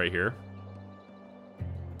post like right here.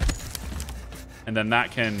 And then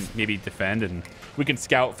that can maybe defend, and we can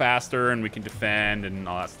scout faster and we can defend and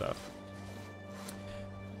all that stuff.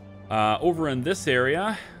 Over in this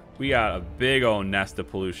area, we got a big old nest of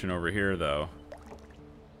pollution over here though.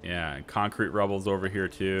 Yeah, and concrete rubble's over here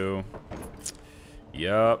too.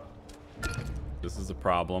 Yep. This is a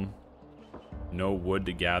problem. No wood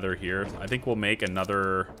to gather here. I think we'll make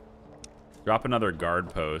another... Drop another guard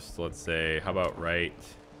post, let's say. How about right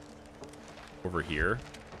over here?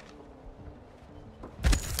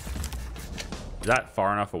 Is that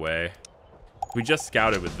far enough away? We just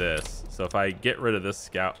scouted with this. So if I get rid of this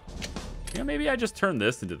scout... maybe I just turn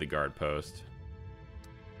this into the guard post.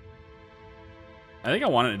 I think I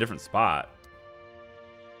want it in a different spot.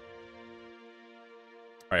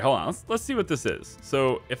 All right, hold on. Let's see what this is.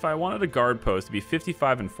 So if I wanted a guard post to be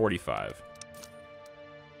 55 and 45,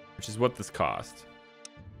 which is what this cost,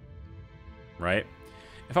 right?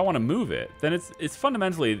 If I want to move it, then it's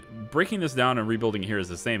fundamentally breaking this down and rebuilding here is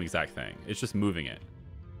the same exact thing. It's just moving it.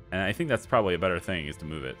 And I think that's probably a better thing is to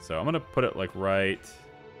move it. So I'm going to put it like right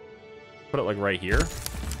here.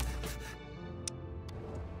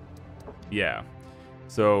 Yeah.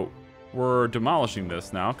 So we're demolishing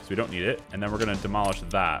this now because we don't need it. And then we're going to demolish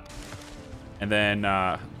that. And then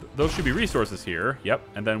those should be resources here. Yep.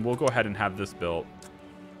 And then we'll go ahead and have this built.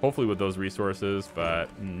 Hopefully with those resources, but,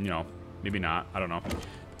 maybe not. I don't know.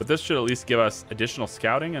 But this should at least give us additional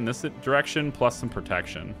scouting in this direction plus some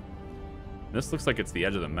protection. This looks like it's the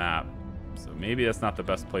edge of the map. So maybe that's not the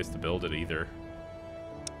best place to build it either.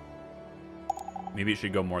 Maybe it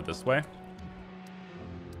should go more this way.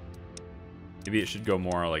 Maybe it should go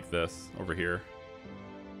more like this over here.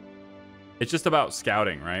 It's just about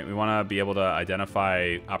scouting, right? We want to be able to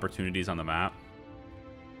identify opportunities on the map.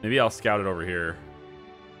 Maybe I'll scout it over here.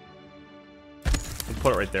 We'll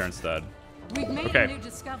put it right there instead. We've made a new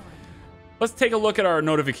discovery. Let's take a look at our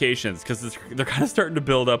notifications because they're kind of starting to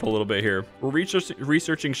build up a little bit here. We're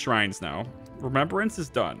researching shrines now. Remembrance is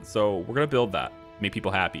done, so we're going to build that. Make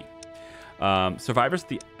people happy. Survivors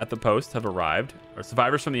at the post have arrived. Or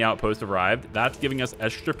survivors from the outpost arrived. That's giving us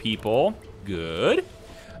extra people. Good.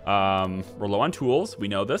 We're low on tools. We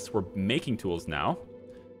know this. We're making tools now.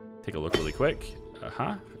 Take a look really quick.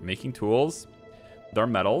 Making tools with our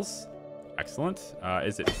metals. Excellent.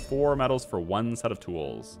 Is it 4 metals for 1 set of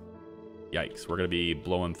tools? Yikes. We're going to be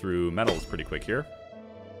blowing through metals pretty quick here.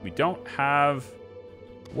 We don't have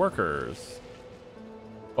workers.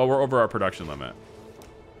 Oh, we're over our production limit.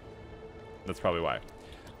 That's probably why.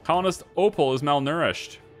 Colonist Opal is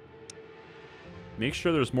malnourished. Make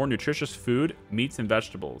sure there's more nutritious food, meats, and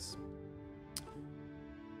vegetables.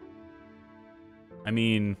 I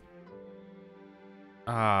mean,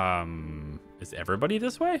 is everybody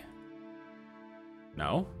this way?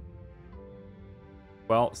 No?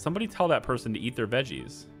 Well, somebody tell that person to eat their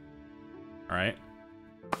veggies. All right.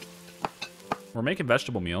 We're making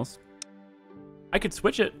vegetable meals. I could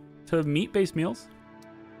switch it to meat-based meals.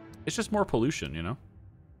 It's just more pollution, you know?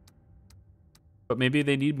 But maybe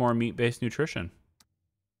they need more meat-based nutrition.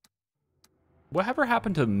 Whatever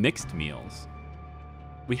happened to mixed meals?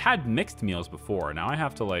 We had mixed meals before. Now I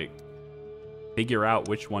have to, like, figure out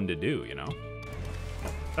which one to do, you know?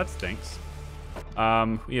 That stinks.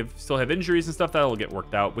 We still have injuries and stuff. That'll get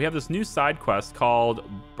worked out. We have this new side quest called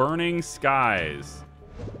Burning Skies.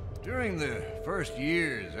 During the first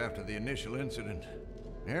years after the initial incident,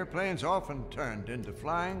 airplanes often turned into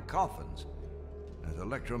flying coffins as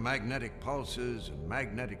electromagnetic pulses and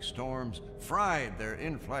magnetic storms fried their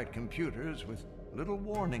in-flight computers with little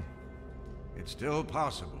warning. It's still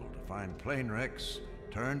possible to find plane wrecks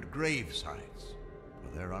turned grave sites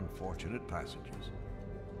for their unfortunate passengers.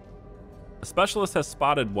 A specialist has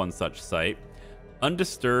spotted one such site,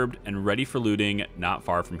 undisturbed and ready for looting not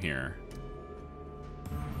far from here.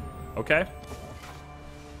 Okay.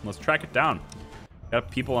 Let's track it down. Got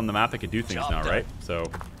people on the map that can do things now, right? So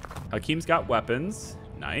Hakeem's got weapons.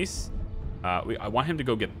 Nice. I want him to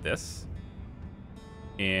go get this.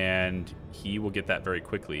 And he will get that very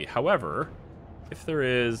quickly. However, if there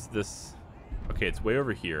is this... Okay, it's way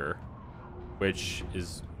over here, which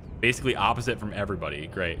is basically opposite from everybody.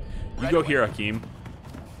 Great. You go here, Hakeem.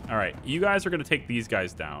 All right, you guys are going to take these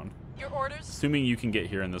guys down. Your orders? Assuming you can get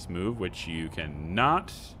here in this move, which you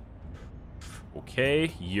cannot.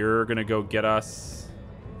 Okay, you're going to go get us...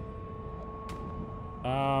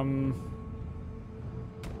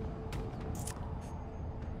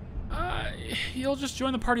 You'll just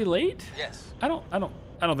join the party late? Yes. I don't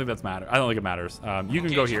think that's matter. I don't think it matters. You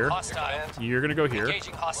can go here. Hostile. You're gonna go here.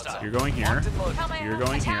 Engaging hostile. You're going here. You're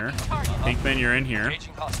going here. Pinkman, you're in here.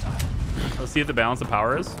 Engaging hostile. Let's see what the balance of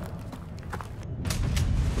power is.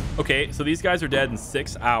 Okay, so these guys are dead in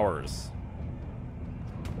 6 hours.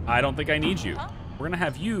 I don't think I need you. We're gonna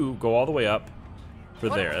have you go all the way up for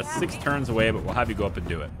there. That's 6 turns away, but we'll have you go up and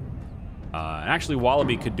do it. And actually,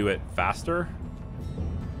 Wallaby could do it faster.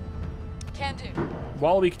 Can do.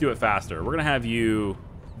 Wallaby could do it faster. We're gonna have you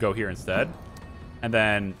go here instead, and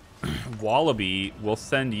then Wallaby will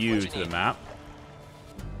send you to the map.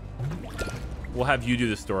 We'll have you do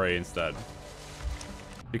the story instead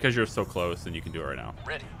because you're so close and you can do it right now.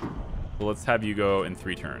 Ready. So let's have you go in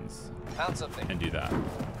 3 turns Found something. and do that.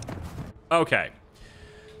 Okay.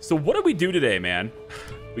 So what did we do today, man?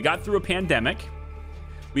 We got through a pandemic.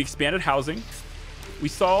 We expanded housing. We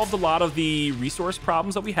solved a lot of the resource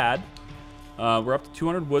problems that we had. We're up to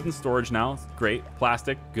 200 wood in storage now. It's great.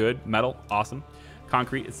 Plastic, good. Metal, awesome.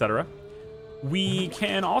 Concrete, etc. We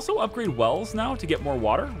can also upgrade wells now to get more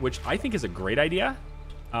water, which I think is a great idea.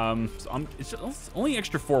 It's only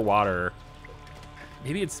extra 4 water.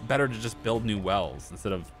 Maybe it's better to just build new wells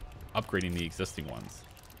instead of upgrading the existing ones.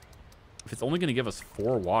 If it's only going to give us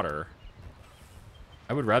 4 water,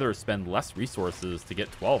 I would rather spend less resources to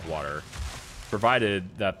get 12 water,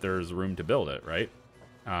 provided that there's room to build it, right?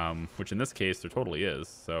 Which in this case there totally is.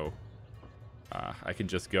 So I can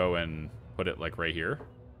just go and put it like right here.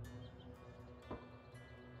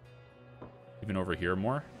 Even over here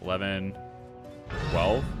more. 11,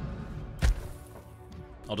 12.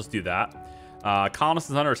 I'll just do that.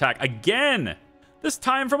 Colonists is under attack again. This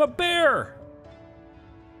time from a bear.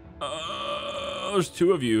 There's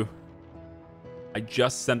 2 of you. I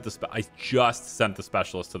just sent the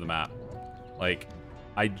specialist to the map. Like,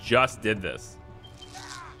 I just did this.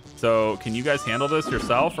 So, can you guys handle this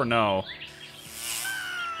yourself or no?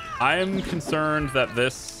 I'm concerned that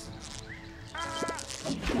this...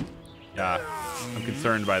 Yeah, I'm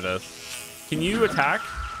concerned by this. Can you attack?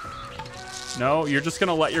 No, you're just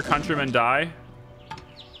gonna let your countrymen die?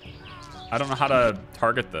 I don't know how to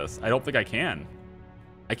target this. I don't think I can.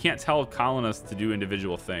 I can't tell colonists to do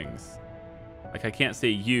individual things. Like, I can't say,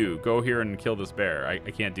 you, go here and kill this bear. I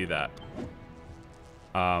can't do that.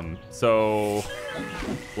 So,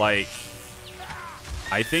 like,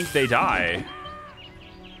 I think they die.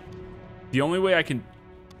 The only way I can...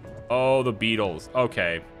 Oh, the beetles.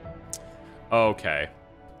 Okay. Okay.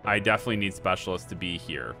 I definitely need specialists to be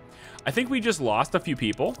here. I think we just lost a few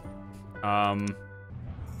people.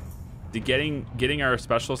 Getting our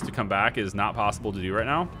specialists to come back is not possible to do right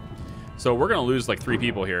now. So we're going to lose like 3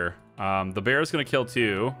 people here. The bear's going to kill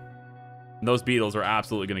 2. And those beetles are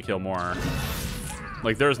absolutely going to kill more.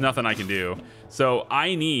 Like, there's nothing I can do. So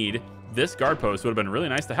I need... This guard post would have been really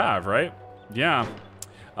nice to have, right? Yeah.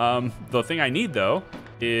 The thing I need, though,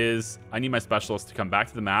 is I need my specialist to come back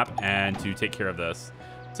to the map and to take care of this.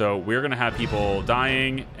 So we're gonna have people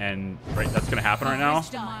dying, and that's gonna happen right now.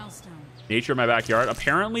 Nature in my backyard.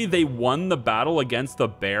 Apparently they won the battle against the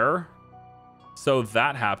bear, so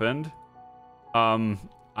that happened.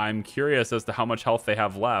 I'm curious as to how much health they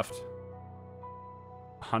have left.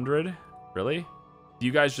 100? Really? Do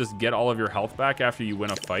you guys just get all of your health back after you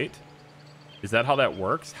win a fight? Is that how that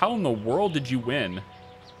works? How in the world did you win?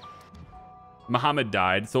 Muhammad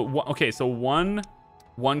died. So okay, so one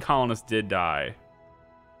colonist did die,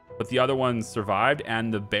 but the other one survived,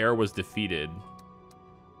 and the bear was defeated.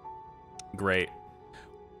 Great.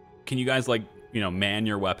 Can you guys, like, you know, man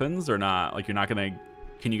your weapons or not? Like, you're not gonna...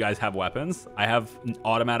 Can you guys have weapons? I have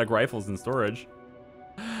automatic rifles in storage.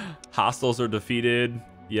 Hostiles are defeated.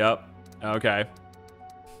 Yep. Okay.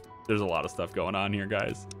 There's a lot of stuff going on here,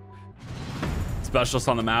 guys. Specialists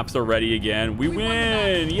on the maps are ready again. We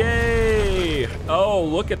win! Yay! Oh,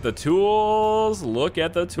 look at the tools. Look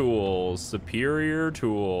at the tools. Superior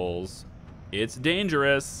tools. It's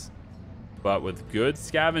dangerous, but with good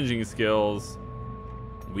scavenging skills,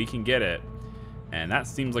 we can get it. And that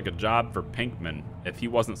seems like a job for Pinkman if he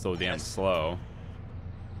wasn't so damn slow.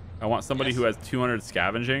 I want somebody who has 200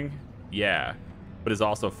 scavenging. Yeah, but is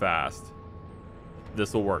also fast.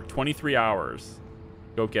 This will work. 23 hours.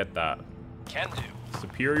 Go get that. Can do.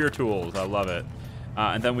 Superior tools. I love it.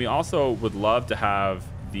 And then we also would love to have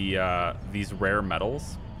the these rare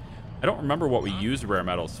metals. I don't remember what we use rare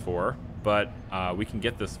metals for, but we can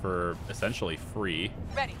get this for essentially free.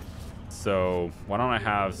 Ready. So why don't I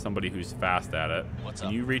have somebody who's fast at it? What's Can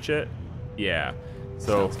up? you reach it? Yeah.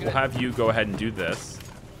 So we'll have you go ahead and do this.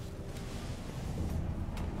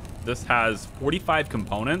 This has 45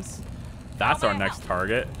 components. That's our next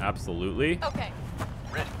target. Absolutely. Okay.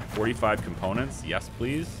 Ready. 45 components. Yes,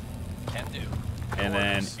 please. Can do. And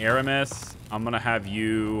then Aramis, I'm going to have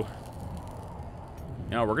you...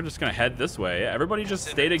 No, we're just going to head this way. Everybody just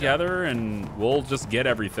stay together and we'll just get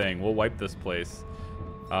everything. We'll wipe this place.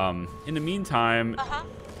 In the meantime,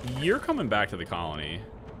 you're coming back to the colony.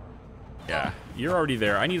 Yeah, you're already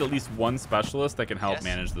there. I need at least one specialist that can help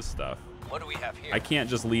manage this stuff. What do we have here? I can't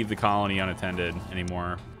just leave the colony unattended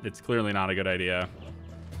anymore. It's clearly not a good idea.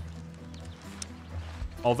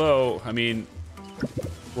 Although, I mean,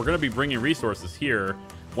 we're going to be bringing resources here.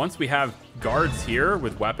 Once we have guards here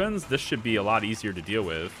with weapons, this should be a lot easier to deal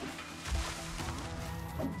with.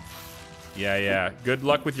 Yeah. Good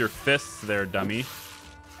luck with your fists there, dummy.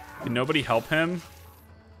 Can nobody help him?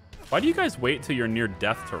 Why do you guys wait till you're near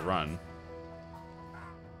death to run?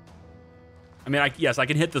 I mean, yes, I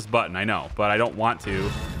can hit this button, I know, but I don't want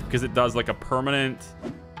to because it does like a permanent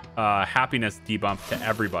happiness debump to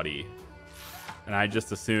everybody. And I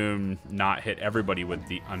just assume not hit everybody with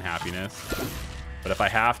the unhappiness. But if I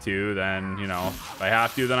have to, then, you know, if I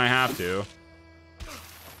have to, then I have to.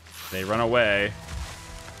 They run away.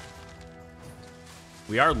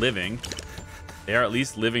 We are living. They are at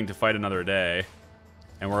least living to fight another day.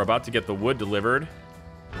 And we're about to get the wood delivered.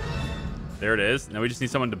 There it is. Now we just need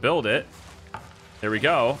someone to build it. There we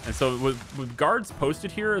go. And so with guards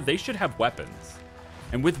posted here, they should have weapons.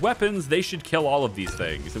 And with weapons, they should kill all of these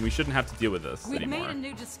things. And we shouldn't have to deal with this anymore. We've made a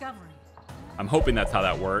new discovery. I'm hoping that's how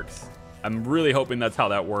that works. I'm really hoping that's how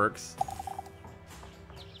that works.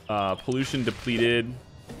 Pollution depleted.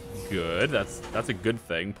 Good. That's a good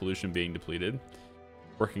thing. Pollution being depleted.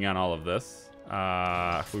 Working on all of this.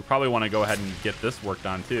 We probably want to go ahead and get this worked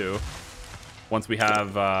on too. Once we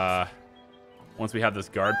have this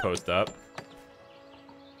guard post up.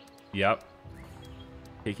 Yep.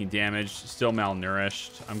 Taking damage, still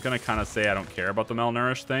malnourished. I'm gonna kind of say I don't care about the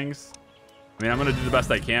malnourished things. I mean, I'm gonna do the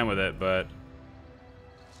best I can with it, but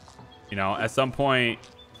you know, at some point,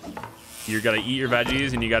 you gotta eat your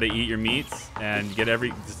veggies and you gotta eat your meats and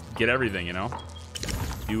just get everything. You know,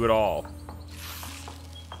 do it all.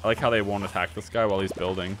 I like how they won't attack this guy while he's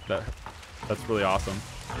building. That's really awesome.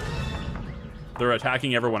 They're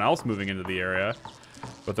attacking everyone else moving into the area,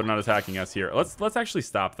 but they're not attacking us here. Let's actually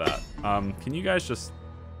stop that. Can you guys just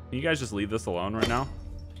leave this alone right now?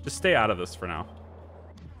 Just stay out of this for now.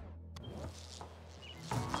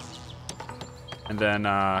 And then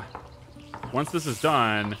once this is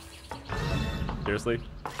done, seriously,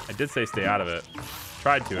 I did say stay out of it.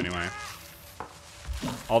 Tried to anyway.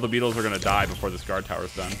 All the beetles are gonna die before this guard tower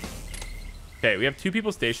is done. Okay, we have 2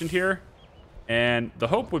 people stationed here, and the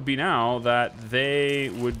hope would be now that they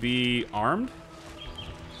would be armed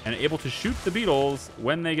and able to shoot the beetles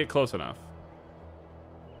when they get close enough.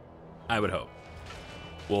 I would hope.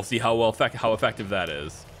 We'll see how effective that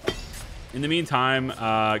is. In the meantime,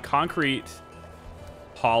 concrete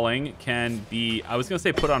hauling can be, I was gonna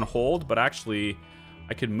say put on hold, but actually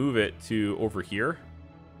I could move it to over here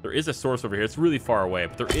There is a source over here. It's really far away,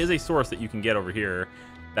 but there is a source that you can get over here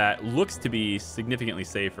that looks to be significantly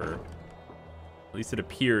safer. At least it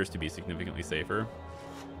appears to be significantly safer.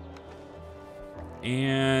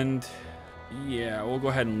 And yeah, we'll go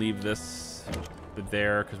ahead and leave this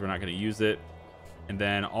there because we're not going to use it. And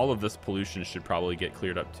then all of this pollution should probably get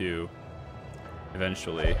cleared up too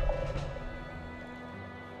eventually.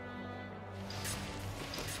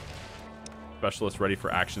 Specialist ready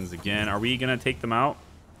for actions again. Are we going to take them out?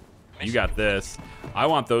 You got this. I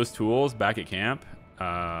want those tools back at camp,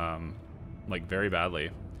 like very badly.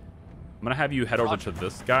 I'm going to have you head over to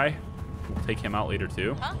this guy. We'll take him out later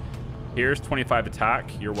too. Huh? Here's 25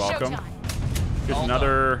 attack. You're welcome. Showtime. Here's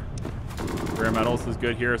another rare metals is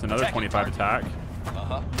good. Here's another 25 attack.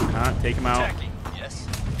 Take him out. Attacking. Yes.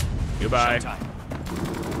 Goodbye. Showtime.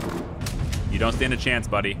 You don't stand a chance,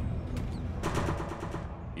 buddy.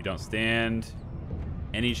 You don't stand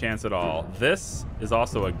any chance at all. This is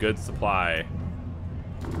also a good supply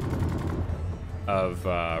of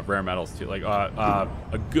rare metals too. Like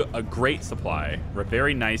a great supply, a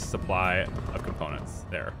very nice supply of components.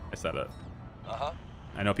 There, I said it.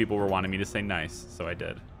 I know people were wanting me to say nice, so I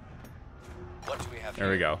did. What do we have There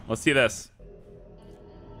here? we go. Let's see this.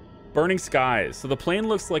 Burning skies. So the plane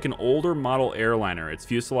looks like an older model airliner. Its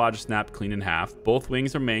fuselage snapped clean in half. Both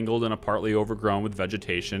wings are mangled and are partly overgrown with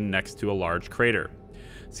vegetation next to a large crater.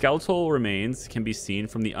 Skeletal remains can be seen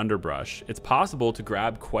from the underbrush. It's possible to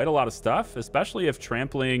grab quite a lot of stuff, especially if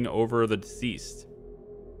trampling over the deceased.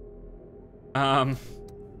 The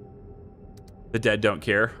dead don't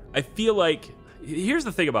care. I feel like, here's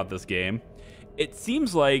the thing about this game. It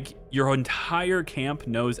seems like your entire camp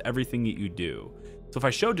knows everything that you do. So if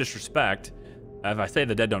I show disrespect, if I say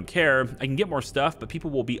the dead don't care, I can get more stuff, but people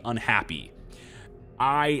will be unhappy.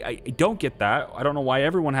 I don't get that. I don't know why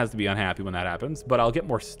everyone has to be unhappy when that happens, but I'll get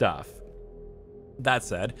more stuff. That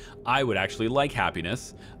said, I would actually like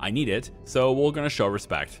happiness. I need it, so we're going to show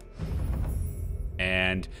respect.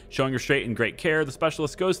 And showing restraint and great care, the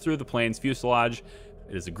specialist goes through the plane's fuselage.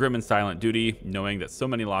 It is a grim and silent duty, knowing that so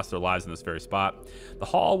many lost their lives in this very spot. The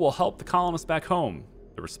haul will help the colonists back home.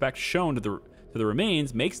 The respect shown to the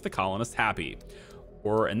remains makes the colonists happy.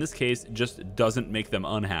 Or in this case, just doesn't make them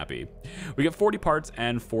unhappy. We get 40 parts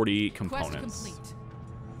and 40 components. Quest complete.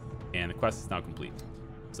 And the quest is now complete.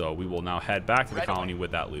 So we will now head back to the colony with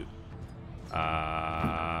that loot.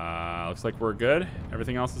 Looks like we're good.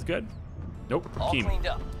 Everything else is good. Nope. All Team. cleaned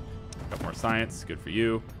up. Got more science. Good for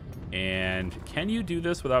you. And can you do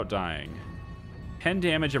this without dying? 10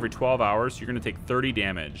 damage every 12 hours. You're going to take 30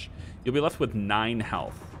 damage. You'll be left with 9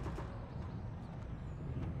 health.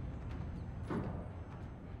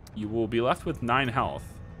 You will be left with 9 health.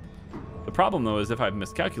 The problem, though, is if I've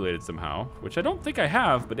miscalculated somehow, which I don't think I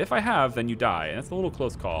have, but if I have, then you die. And it's a little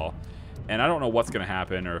close call. And I don't know what's going to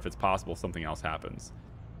happen or if it's possible something else happens.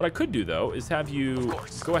 What I could do, though, is have you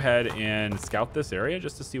go ahead and scout this area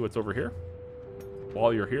just to see what's over here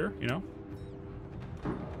while you're here, you know?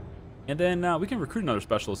 And then we can recruit another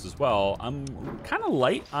specialist as well. I'm kind of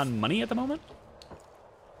light on money at the moment,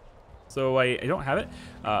 so I don't have it.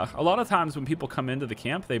 A lot of times when people come into the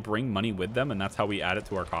camp, they bring money with them, and that's how we add it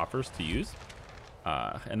to our coffers to use.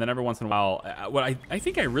 And then every once in a while, what I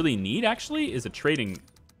think I really need actually is a trading,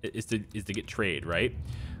 is to get trade, right?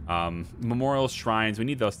 Memorial shrines, we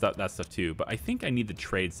need that stuff too. But I think I need the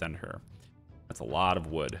trade center. That's a lot of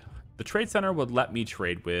wood. The trade center would let me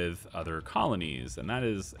trade with other colonies, and that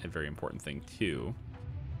is a very important thing too.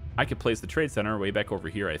 I could place the trade center way back over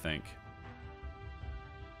here, I think.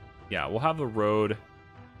 Yeah, we'll have the road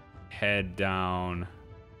head down.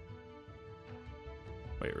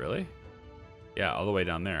 Wait, really? Yeah, all the way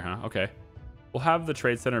down there, huh? Okay. We'll have the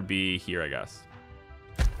trade center be here, I guess.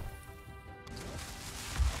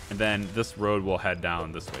 And then this road will head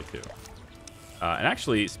down this way too. And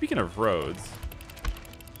actually, speaking of roads,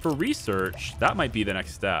 for research, that might be the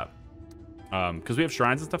next step. Because we have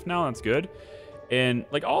shrines and stuff now, that's good. And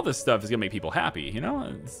like all this stuff is gonna make people happy, you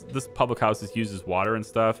know? This public house uses water and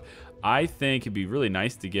stuff. I think it'd be really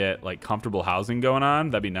nice to get like comfortable housing going on.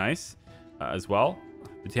 That'd be nice as well.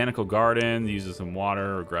 Botanical garden uses some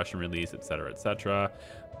water, regression release, etc., etc.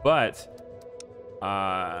 But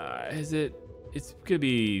it's gonna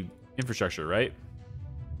be infrastructure, right?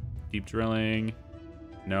 Deep drilling.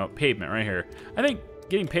 No, pavement right here. I think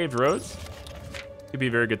getting paved roads could be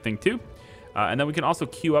a very good thing too. And then we can also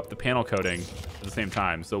queue up the panel coating at the same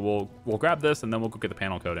time. So we'll grab this and then we'll go get the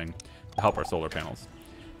panel coating to help our solar panels.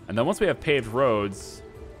 And then once we have paved roads,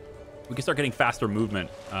 we can start getting faster movement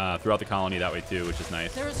throughout the colony that way too, which is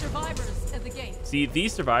nice. There are survivors at the gate. See,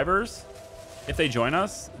 these survivors, if they join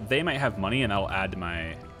us, they might have money and that'll add to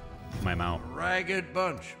my my mount. A ragged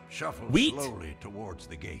bunch shuffled Wheat? slowly towards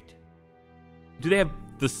the gate. Do they have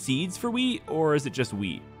the seeds for wheat, or is it just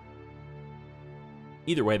wheat?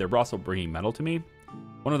 Either way, they're also bringing metal to me.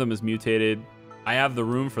 One of them is mutated. I have the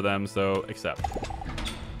room for them, so accept.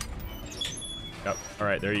 Yep. All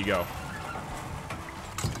right, there you go.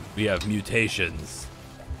 We have mutations.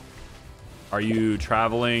 Are you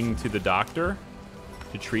traveling to the doctor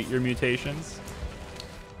to treat your mutations?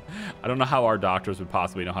 I don't know how our doctors would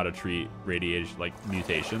possibly know how to treat radiation, like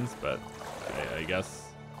mutations, but I guess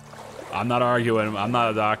I'm not arguing. I'm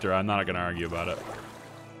not a doctor. I'm not going to argue about it.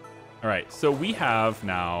 All right, so we have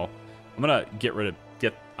now. I'm gonna get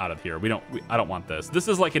out of here. I don't want this. This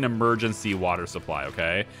is like an emergency water supply.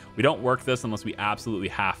 Okay, we don't work this unless we absolutely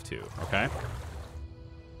have to. Okay.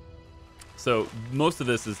 So most of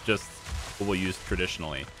this is just what we'll use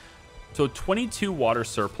traditionally. So 22 water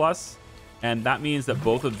surplus, and that means that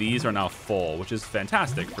both of these are now full, which is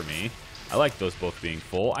fantastic for me. I like those both being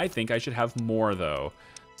full. I think I should have more though.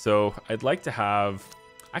 So I'd like to have,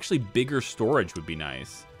 actually bigger storage would be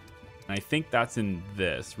nice. And I think that's in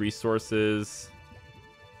this. Resources,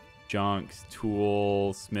 junks,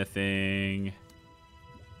 tools, smithing.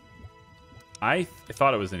 I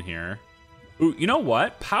thought it was in here. Ooh, you know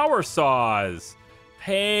what? Power saws.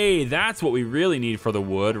 Hey, that's what we really need for the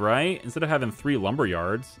wood, right? Instead of having 3 lumber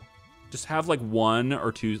yards, just have like 1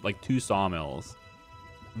 or 2, like 2 sawmills.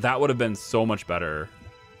 That would have been so much better.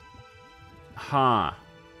 Huh.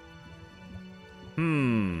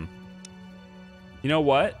 You know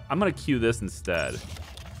what? I'm going to queue this instead.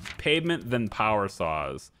 Pavement, then power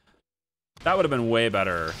saws. That would have been way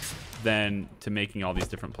better than to making all these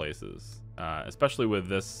different places. Especially with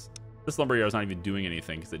this. This lumberyard is not even doing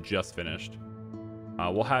anything because it just finished.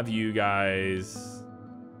 We'll have you guys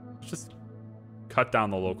just cut down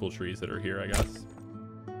the local trees that are here, I guess.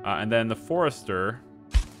 And then the forester,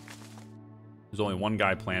 there's only 1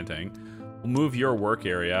 guy planting. We'll move your work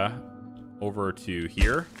area over to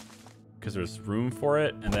here because there's room for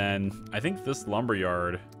it. And then I think this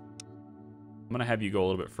lumberyard, I'm going to have you go a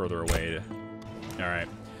little bit further away. All right.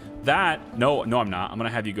 No, I'm not. I'm going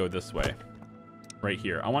to have you go this way. Right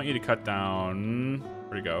here. I want you to cut down,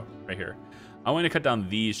 where'd it go? Right here. I want you to cut down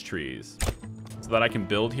these trees so that I can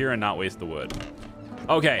build here and not waste the wood.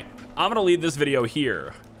 Okay, I'm gonna leave this video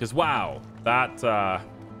here because wow, that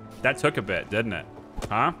took a bit, didn't it?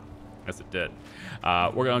 Huh? Yes, it did.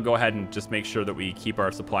 We're gonna go ahead and just make sure that we keep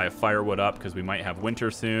our supply of firewood up because we might have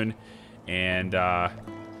winter soon, and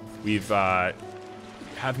we've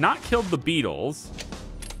have not killed the beetles.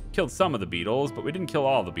 Killed some of the beetles, but we didn't kill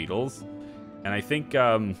all the beetles. And I think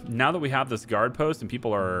now that we have this guard post and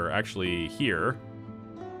people are actually here,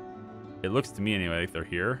 it looks to me anyway like they're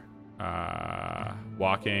here.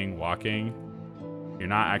 Walking. You're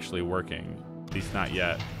not actually working, at least not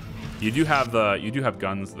yet. You do have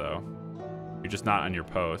guns though. You're just not on your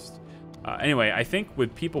post. Anyway, I think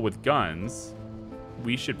with people with guns,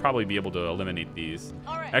 we should probably be able to eliminate these.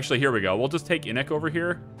 Right. Actually, here we go. We'll just take Enoch over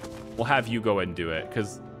here. We'll have you go ahead and do it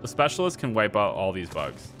because the specialist can wipe out all these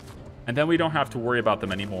bugs. And then we don't have to worry about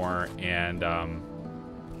them anymore. And I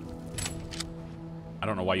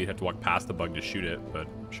don't know why you'd have to walk past the bug to shoot it, but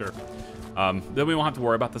sure. Then we won't have to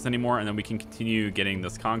worry about this anymore. And then we can continue getting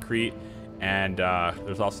this concrete. And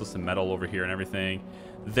there's also some metal over here and everything.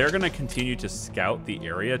 They're going to continue to scout the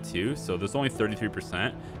area too. So there's only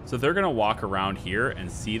 33%. So they're going to walk around here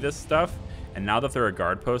and see this stuff. And now that they're a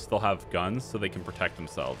guard post, they'll have guns so they can protect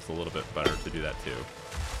themselves a little bit better to do that too.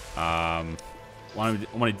 Want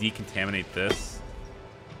to decontaminate this?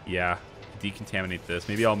 Yeah, decontaminate this.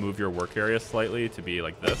 Maybe I'll move your work area slightly to be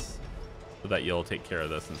like this so that you'll take care of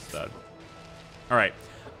this instead. All right,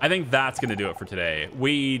 I think that's going to do it for today.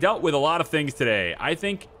 We dealt with a lot of things today. I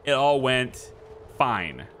think it all went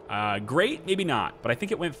fine. Great, maybe not, but I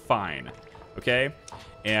think it went fine. Okay,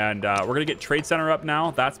 and we're going to get Trade Center up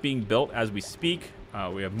now. That's being built as we speak.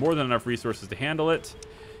 We have more than enough resources to handle it.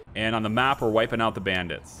 And on the map, we're wiping out the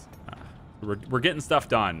bandits. We're getting stuff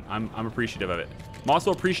done. I'm appreciative of it. I'm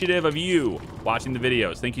also appreciative of you watching the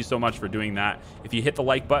videos. Thank you so much for doing that. If you hit the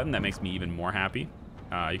like button, that makes me even more happy.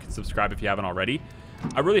 You can subscribe if you haven't already.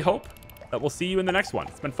 I really hope that we'll see you in the next one.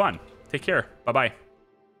 It's been fun. Take care. Bye-bye.